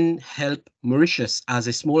can help Mauritius as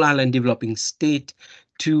a small island developing state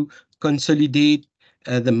to consolidate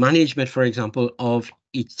the management, for example, of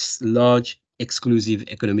its large exclusive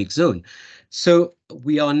economic zone. So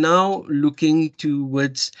we are now looking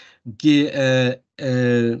towards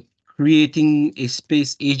creating a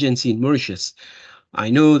space agency in Mauritius. I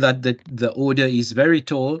know that the order is very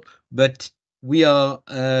tall, but we are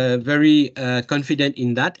very confident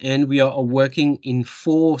in that, and we are working in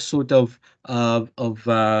four sort of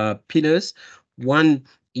pillars. One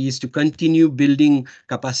is to continue building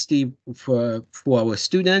capacity for our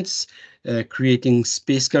students, creating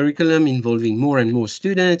space curriculum involving more and more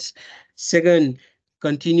students. Second,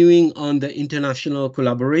 continuing on the international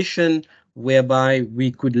collaboration, whereby we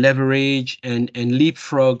could leverage and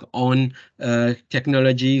leapfrog on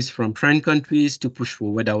technologies from friend countries to push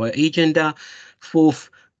forward our agenda. Fourth,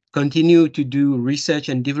 continue to do research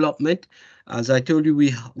and development. As I told you,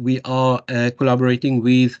 we are collaborating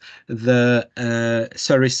with the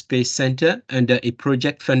Surrey Space Center under a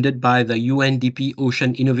project funded by the UNDP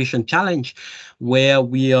Ocean Innovation Challenge, where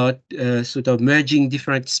we are sort of merging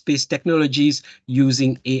different space technologies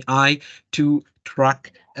using AI to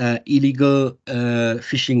track illegal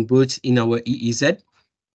fishing boats in our EEZ.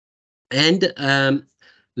 And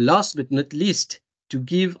last but not least, to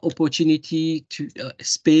give opportunity to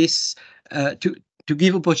space to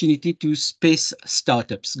give opportunity to space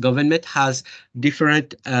startups. Government has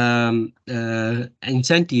different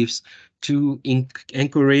incentives to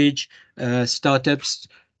encourage startups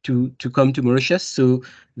to come to Mauritius. So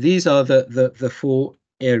these are the four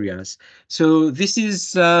areas. So this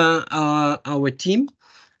is our team,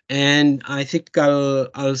 and I think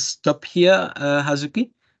I'll stop here,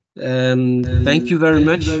 Hazuki. Thank you very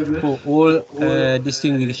much for all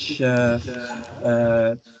distinguished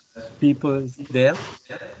people there.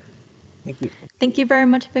 Thank you. Thank you very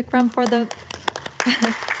much, Vikram, for the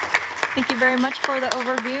thank you very much for the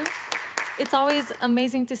overview. It's always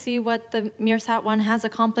amazing to see what the MEARSAT-1 has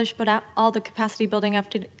accomplished, but all the capacity building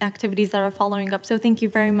activities that are following up. So thank you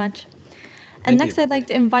very much. And next, I'd like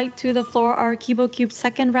to invite to the floor our KiboCUBE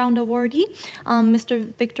second round awardee,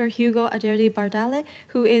 Mr. Victor Hugo Aderdi Bardale,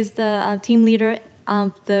 who is the team leader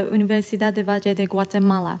of the Universidad de Valle de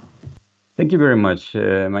Guatemala. Thank you very much.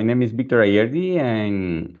 My name is Victor Ayerdi,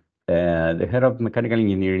 and the head of Mechanical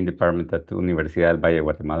Engineering Department at Universidad del Valle de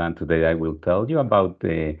Guatemala. And today I will tell you about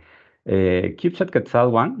the CubeSat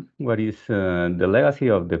Quetzal-1, what is the legacy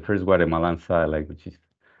of the first Guatemalan satellite, which is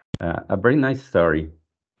a very nice story.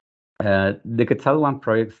 The Quetzal-1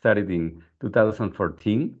 project started in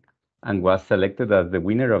 2014 and was selected as the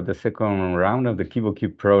winner of the second round of the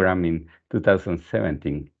KiboCUBE program in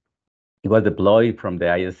 2017. It was deployed from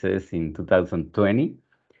the ISS in 2020.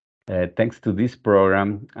 Thanks to this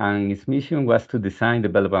program, and its mission was to design,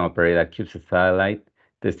 develop, and operate a CubeSat satellite,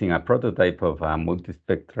 testing a prototype of a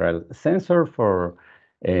multispectral sensor for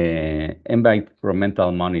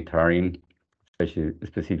environmental monitoring.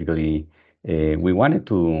 Specifically, we wanted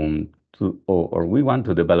we want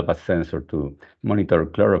to develop a sensor to monitor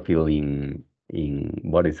chlorophyll in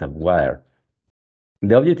bodies of water.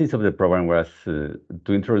 The objectives of the program was to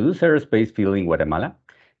introduce aerospace field in Guatemala.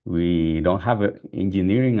 We don't have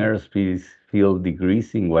engineering aerospace field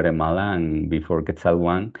degrees in Guatemala, and before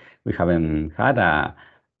Quetzal-1, we haven't had a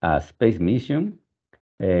space mission.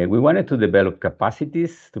 We wanted to develop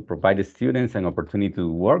capacities to provide the students an opportunity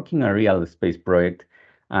to work in a real space project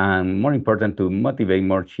and more important, to motivate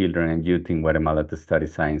more children and youth in Guatemala to study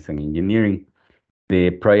science and engineering. The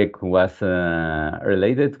project was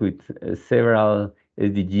related with several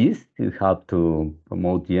SDGs to help to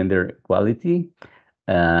promote gender equality,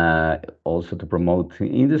 also to promote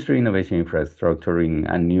industry innovation infrastructure in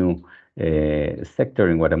a new sector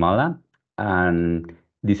in Guatemala. And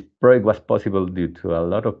this project was possible due to a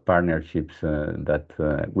lot of partnerships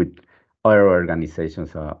with other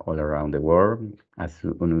organizations all around the world, as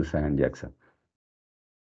UNUSA and JAXA.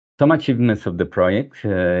 Some achievements of the project,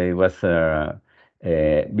 it was,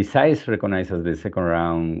 besides recognized as the second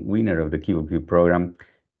round winner of the KiboCUBE program,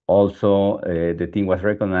 also the team was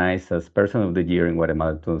recognized as Person of the Year in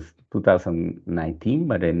Guatemala 2019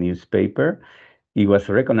 by the newspaper. It was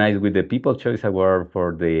recognized with the People's Choice Award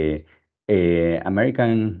for the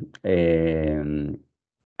American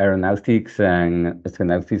Aeronautics and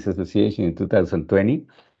Astronautics Association in 2020.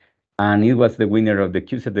 And it was the winner of the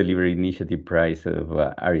CUBE Delivery Initiative Prize of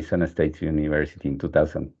Arizona State University in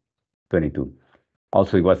 2022.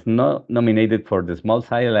 Also, it was nominated for the Small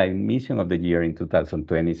Satellite Mission of the Year in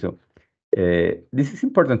 2020. So this is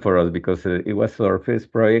important for us because it was our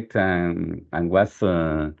first project and was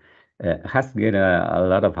has get a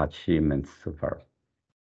lot of achievements so far.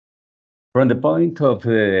 From the point of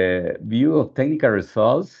view of technical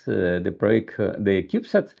results, the project, the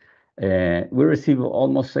CubeSat, we received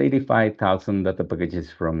almost 85,000 data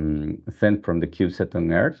packages sent from the CubeSat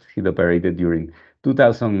on Earth. It operated during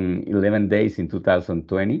 2011 days in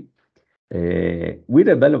 2020. We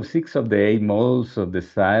developed 6 of the 8 models of the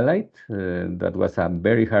satellite. That was a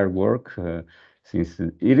very hard work, since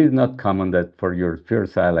it is not common that for your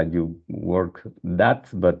first satellite you work that,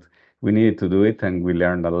 but we needed to do it and we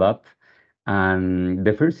learned a lot. And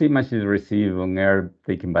the first images received on Earth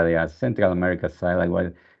taken by the Central America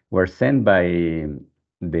satellite were sent by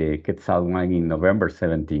the Quetzal-1 in November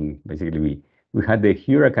 17. Basically, we had the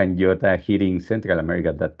Hurricane Iota hitting Central America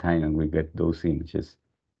at that time, and we get those images.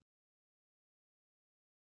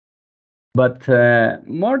 But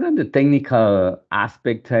more than the technical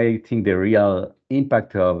aspect, I think the real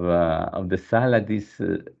impact of the satellite is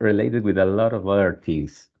related with a lot of other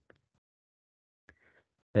things.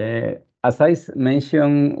 As I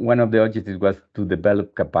mentioned, one of the objectives was to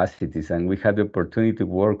develop capacities, and we had the opportunity to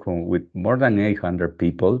work with more than 800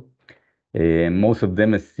 people, most of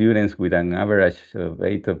them students with an average of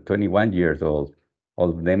age of 21 years old,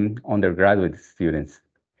 all of them undergraduate students.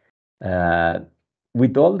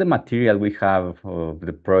 With all the material we have of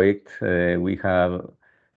the project, we are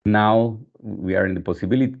in the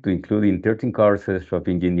possibility to include in 13 courses of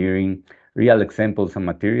engineering real examples and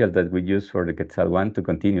materials that we use for the Quetzal-1 to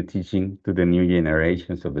continue teaching to the new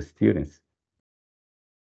generations of the students.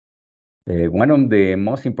 One of the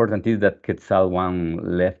most important is that Quetzal-1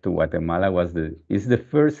 left to Guatemala is the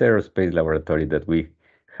first aerospace laboratory that we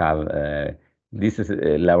have. This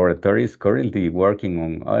laboratory is currently working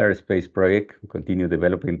on other space projects, continue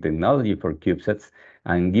developing technology for CubeSats,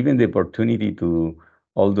 and giving the opportunity to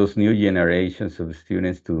all those new generations of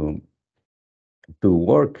students to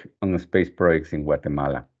work on space projects in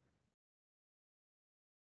Guatemala.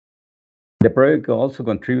 The project also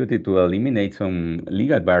contributed to eliminate some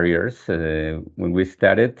legal barriers. When we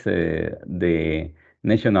started, the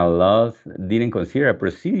national laws didn't consider a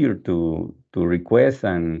procedure to request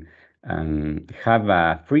and have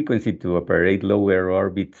a frequency to operate lower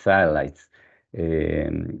orbit satellites.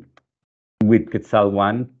 With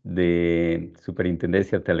Quetzal-1, the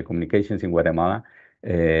Superintendencia of Telecommunications in Guatemala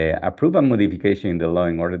approved a modification in the law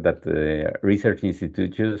in order that research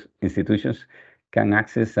institutions can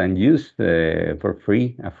access and use for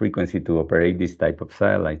free a frequency to operate this type of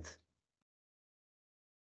satellites.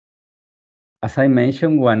 As I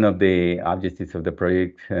mentioned, one of the objectives of the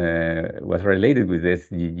project was related with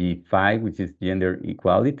SDG 5, which is gender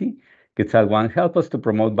equality. Quetzal-1 helped us to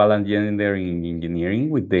promote balanced gender in engineering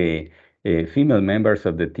with the female members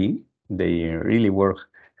of the team. They really worked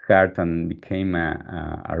hard and became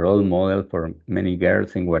a role model for many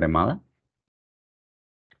girls in Guatemala.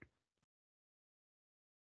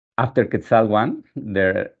 After Quetzal-1,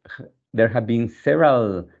 there have been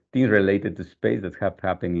several things related to space that have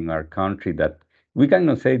happened in our country that we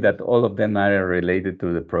cannot say that all of them are related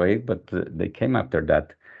to the project, but they came after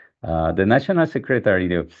that. The National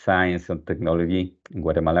Secretary of Science and Technology in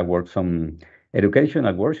Guatemala works on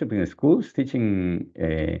educational workshop in schools, teaching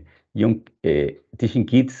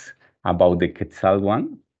kids about the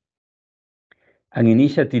Quetzal-1. An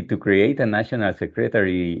initiative to create a National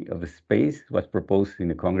Secretary of Space was proposed in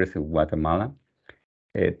the Congress of Guatemala.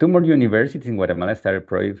 2 more universities in Guatemala started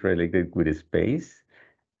projects related with space,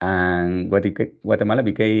 and Guatemala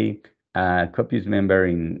became a COPUOS member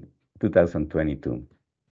in 2022.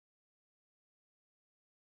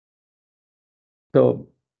 So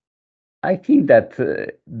I think that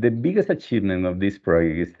the biggest achievement of this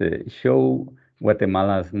project is to show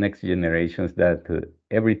Guatemala's next generations that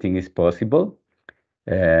everything is possible.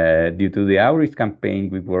 Due to the Outreach campaign,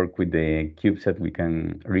 we work with the CubeSat. We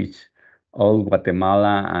can reach all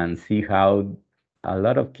Guatemala and see how a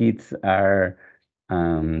lot of kids are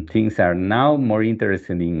things are now more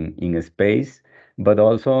interested in space, but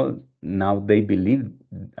also now they believe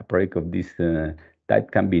a project of this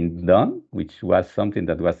type can be done, which was something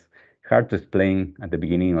that was hard to explain at the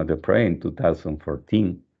beginning of the project in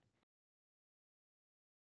 2014.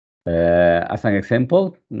 As an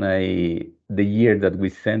example, the year that we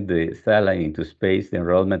sent the satellite into space, the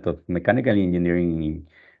enrollment of mechanical engineering in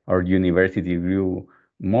our university grew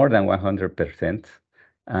more than 100%,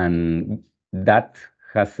 and that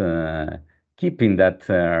has keeping that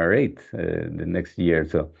rate the next year.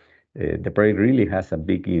 So the project really has a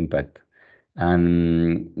big impact.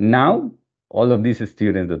 And now all of these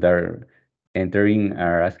students that are entering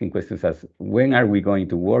are asking questions as, when are we going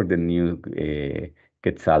to work the new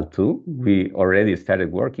Quetzal 2? We already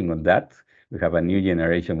started working on that. We have a new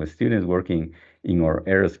generation of students working in our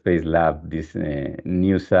aerospace lab, this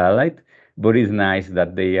new satellite, but it's nice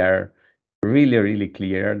that they are really, really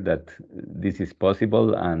clear that this is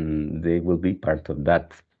possible and they will be part of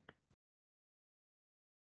that.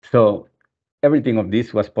 So everything of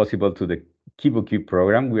this was possible to the KiboCUBE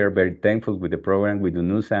program. We are very thankful with the program, with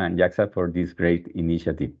UNUSA and JAXA for this great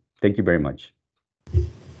initiative. Thank you very much.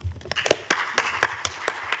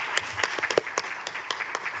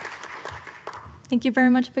 Thank you very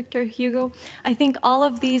much, Victor Hugo. I think all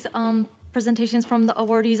of these presentations from the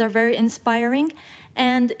awardees are very inspiring.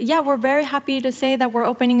 And yeah, we're very happy to say that we're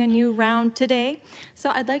opening a new round today. So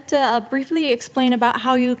I'd like to briefly explain about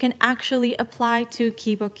how you can actually apply to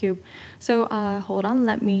KiboCUBE. So hold on,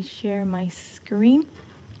 let me share my screen.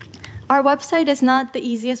 Our website is not the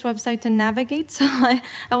easiest website to navigate, so I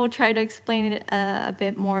will try to explain it a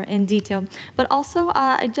bit more in detail. But also,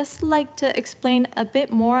 I'd just like to explain a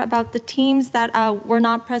bit more about the teams that were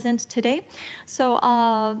not present today. So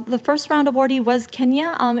the first round awardee was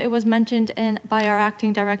Kenya. It was mentioned by our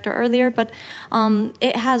acting director earlier, but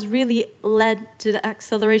it has really led to the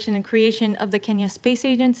acceleration and creation of the Kenya Space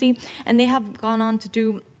Agency, and they have gone on to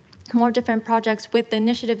do more different projects with the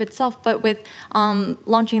initiative itself, but with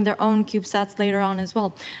launching their own CubeSats later on as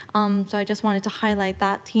well. So I just wanted to highlight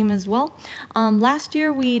that team as well. Last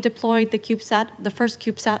year, we deployed the CubeSat, the first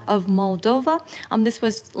CubeSat of Moldova. This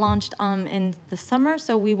was launched in the summer,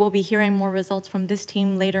 so we will be hearing more results from this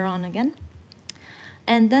team later on again.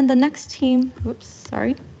 And then the next team, whoops,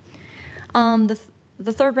 sorry.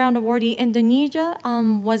 The third round awardee, Indonesia,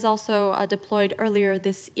 was also deployed earlier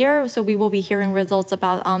this year, so we will be hearing results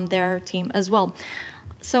about their team as well.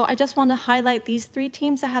 So I just want to highlight these three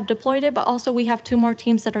teams that have deployed it, but also we have two more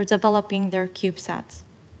teams that are developing their CubeSats.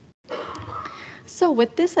 So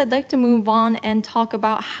with this, I'd like to move on and talk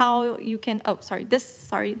about how you can,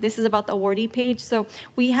 this is about the awardee page. So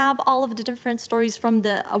we have all of the different stories from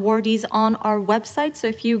the awardees on our website. So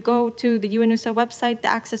if you go to the UNUSA website, the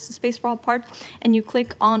Access to Space for All part, and you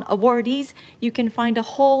click on awardees, you can find a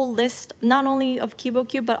whole list, not only of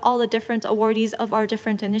KiboCUBE, but all the different awardees of our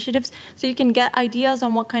different initiatives. So you can get ideas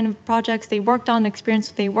on what kind of projects they worked on,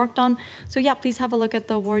 experience they worked on. So yeah, please have a look at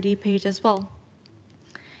the awardee page as well.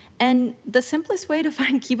 And the simplest way to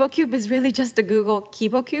find KiboCUBE is really just to Google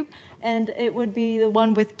KiboCUBE, and it would be the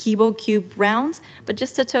one with KiboCUBE rounds. But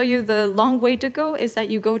just to tell you, the long way to go is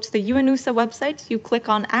that you go to the UNUSA website, you click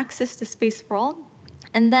on Access to Space for All,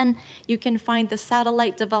 and then you can find the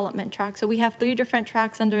satellite development track. So we have 3 different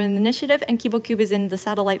tracks under an initiative, and KiboCUBE is in the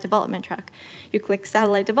satellite development track. You click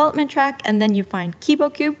satellite development track, and then you find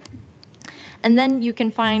KiboCUBE. And then you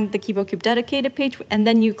can find the KiboCUBE dedicated page, and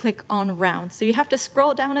then you click on rounds. So you have to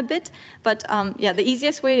scroll down a bit, but yeah, the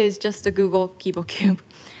easiest way is just to Google KiboCUBE.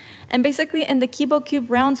 And basically in the KiboCUBE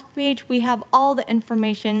rounds page, we have all the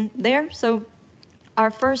information there. So our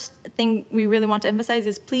first thing we really want to emphasize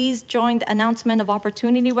is please join the announcement of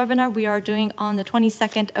opportunity webinar we are doing on the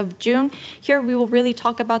 22nd of June. Here we will really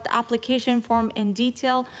talk about the application form in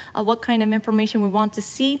detail, what kind of information we want to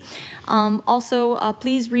see. Also,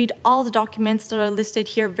 please read all the documents that are listed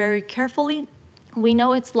here very carefully. We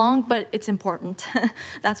know it's long, but it's important.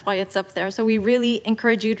 That's why it's up there. So we really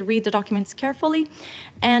encourage you to read the documents carefully.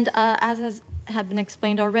 And as has been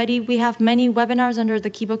explained already, we have many webinars under the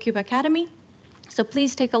KiboCUBE Academy. So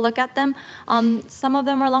please take a look at them. Some of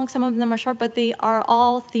them are long, some of them are short, but they are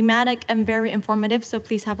all thematic and very informative, so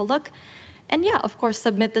please have a look. And yeah, of course,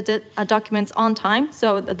 submit the documents on time.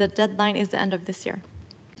 So the deadline is the end of this year.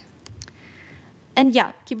 And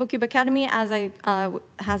yeah, KiboCUBE Academy, as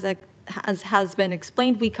has been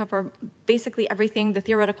explained, we cover basically everything, the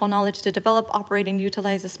theoretical knowledge to develop, operate, and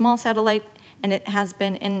utilize a small satellite, and it has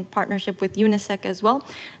been in partnership with UNISEC as well.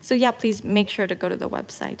 So yeah, please make sure to go to the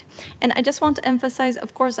website. And I just want to emphasize,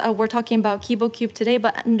 of course, we're talking about KiboCUBE today,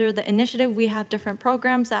 but under the initiative, we have different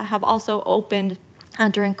programs that have also opened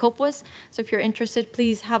during COPUOS. So if you're interested,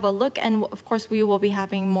 please have a look. And of course, we will be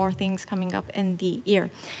having more things coming up in the year.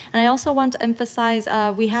 And I also want to emphasize,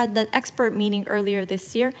 we had that expert meeting earlier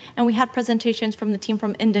this year, and we had presentations from the team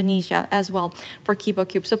from Indonesia as well for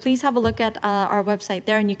KiboCUBE. So please have a look at our website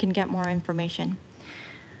there, and you can get more information.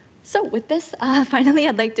 So with this, finally,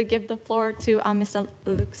 I'd like to give the floor to Mr.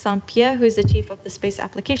 Luc Saint-Pierre, who is the chief of the Space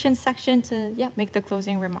Applications section, to make the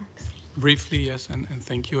closing remarks. Briefly, yes, and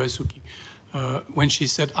thank you, Azuki. When she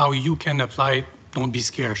said how you can apply, don't be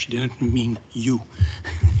scared. She didn't mean you,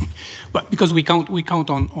 but because we count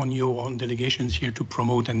on your own delegations here to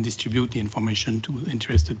promote and distribute the information to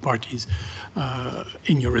interested parties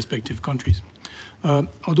in your respective countries.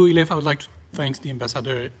 Although I would like to thank the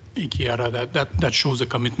Ambassador Hikihara. That shows the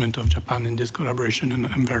commitment of Japan in this collaboration, and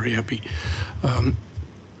I'm very happy.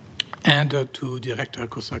 And to Director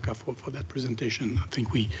Kosaka for that presentation. I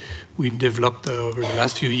think we've developed over the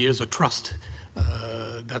last few years a trust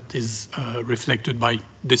that is reflected by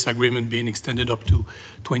this agreement being extended up to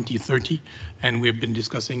 2030. And we've been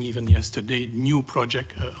discussing even yesterday new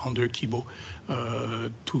project under Kibo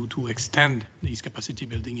to extend these capacity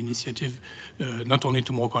building initiative, not only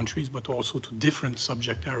to more countries, but also to different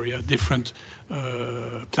subject area, different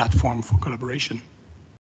platform for collaboration.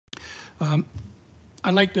 I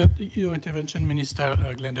like your intervention, Minister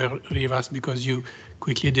Glender Rivas, because you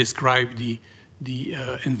quickly described the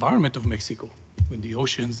environment of Mexico with the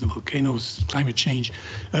oceans, the volcanoes, climate change.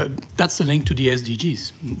 That's the link to the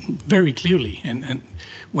SDGs very clearly. And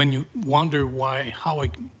when you wonder how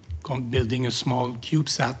building a small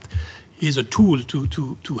CubeSat is a tool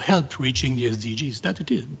to help reaching the SDGs.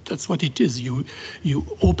 That's what it is. You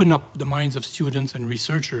open up the minds of students and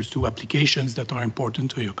researchers to applications that are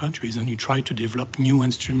important to your countries, and you try to develop new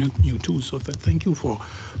instruments, new tools. So thank you for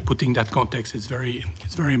putting that context. It's very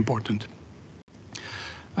important.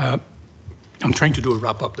 I'm trying to do a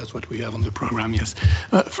wrap up. That's what we have on the program. Yes,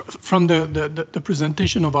 from the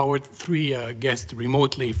presentation of our three guests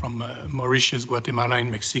remotely from Mauritius, Guatemala,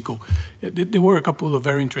 and Mexico, there were a couple of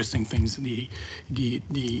very interesting things.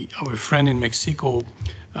 Our friend in Mexico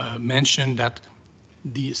mentioned that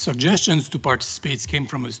the suggestions to participate came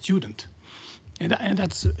from a student. And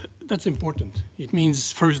that's important. It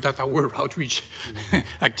means first that our outreach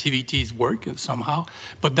activities work somehow,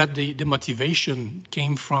 but that the motivation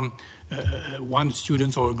came from one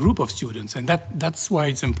student or a group of students, and that's why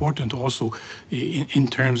it's important also in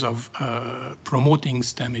terms of promoting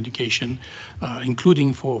STEM education,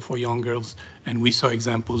 including for young girls. And we saw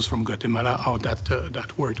examples from Guatemala how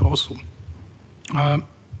that worked also.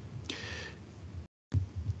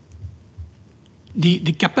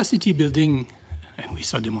 The capacity building. And we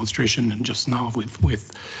saw a demonstration just now with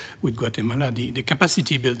Guatemala. The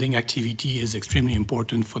capacity building activity is extremely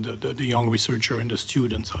important for the young researcher and the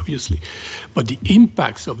students, obviously. But the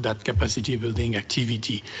impacts of that capacity building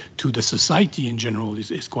activity to the society in general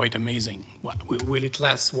is quite amazing. Will it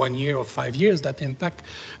last 1 year or 5 years, that impact?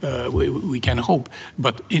 We can hope.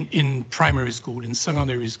 But in primary school, in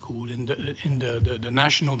secondary school, in the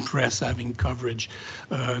national press having coverage,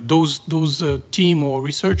 those team or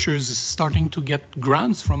researchers starting to get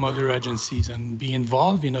grants from other agencies and be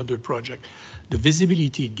involved in other projects. The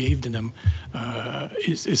visibility it gave to them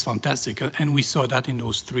is fantastic. And we saw that in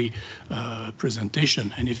those three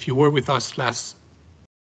presentations. And if you were with us last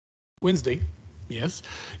Wednesday, yes,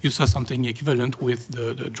 you saw something equivalent with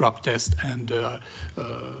the drop test and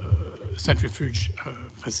centrifuge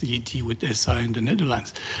facility with ESA in the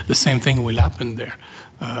Netherlands. The same thing will happen there.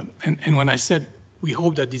 And when I said we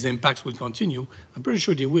hope that these impacts will continue, I'm pretty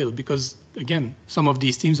sure they will, because again, some of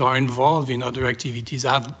these teams are involved in other activities,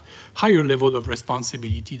 have higher level of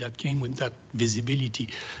responsibility that came with that visibility.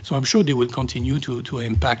 So I'm sure they will continue to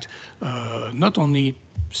impact not only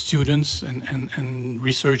students and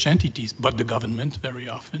research entities, but the government very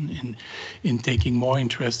often in taking more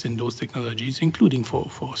interest in those technologies, including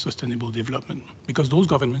for sustainable development, because those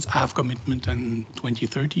governments have commitment, and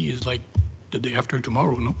 2030 is like the day after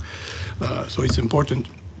tomorrow, no? So it's important.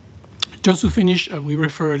 Just to finish, we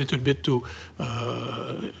refer a little bit to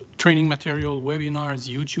training material, webinars,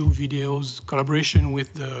 YouTube videos, collaboration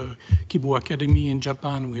with the Kibo Academy in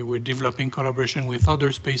Japan. We were developing collaboration with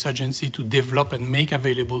other space agencies to develop and make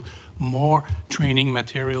available more training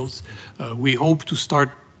materials. We hope to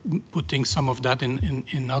start putting some of that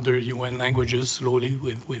in other UN languages slowly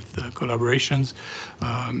with collaborations.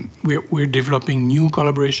 We're developing new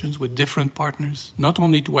collaborations with different partners, not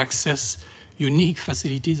only to access unique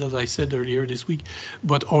facilities, as I said earlier this week,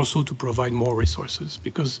 but also to provide more resources,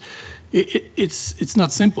 because it's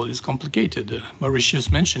not simple, it's complicated.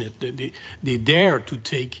 Mauritius mentioned it, they dare to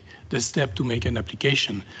take the step to make an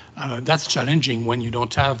application. That's challenging when you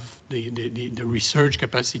don't have the research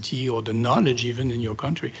capacity or the knowledge even in your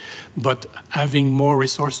country. But having more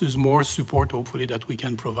resources, more support, hopefully, that we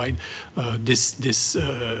can provide, this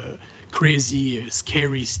crazy,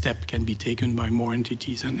 scary step can be taken by more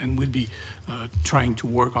entities. And we'll be trying to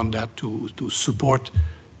work on that to support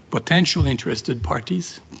potential interested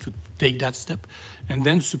parties to take that step, and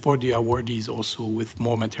then support the awardees also with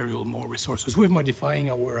more material, more resources. We're modifying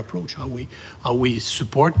our approach, how we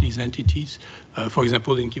support these entities. For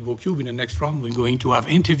example, in KiboCUBE, in the next round, we're going to have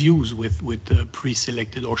interviews with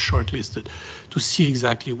pre-selected or shortlisted to see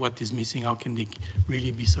exactly what is missing, how can they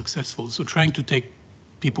really be successful. So trying to take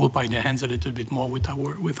people by the hands a little bit more with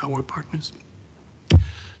our partners.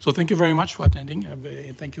 So thank you very much for attending.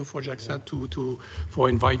 Thank you for JAXA for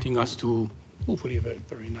inviting us to hopefully a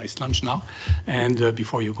very nice lunch now, and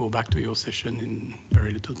before you go back to your session in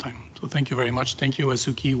very little time. So thank you very much. Thank you,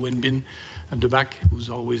 Asuki Wenbin at the back, who's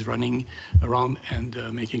always running around and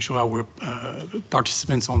making sure our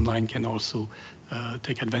participants online can also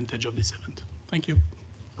take advantage of this event. Thank you.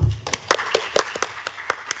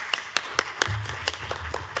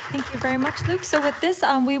 Thank you very much, Luke. So with this,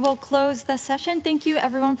 we will close the session. Thank you,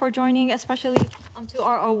 everyone, for joining, especially to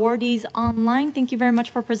our awardees online. Thank you very much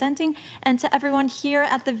for presenting. And to everyone here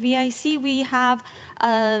at the VIC, we have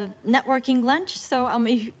a networking lunch. So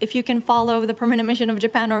if you can follow the Permanent Mission of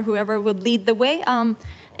Japan or whoever would lead the way,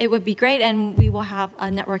 it would be great. And we will have a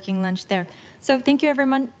networking lunch there. So thank you,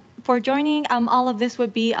 everyone, for joining. All of this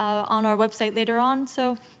would be on our website later on.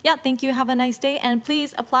 So yeah, thank you. Have a nice day. And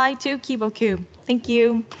please apply to KiboCUBE. Thank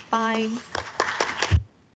you. Bye.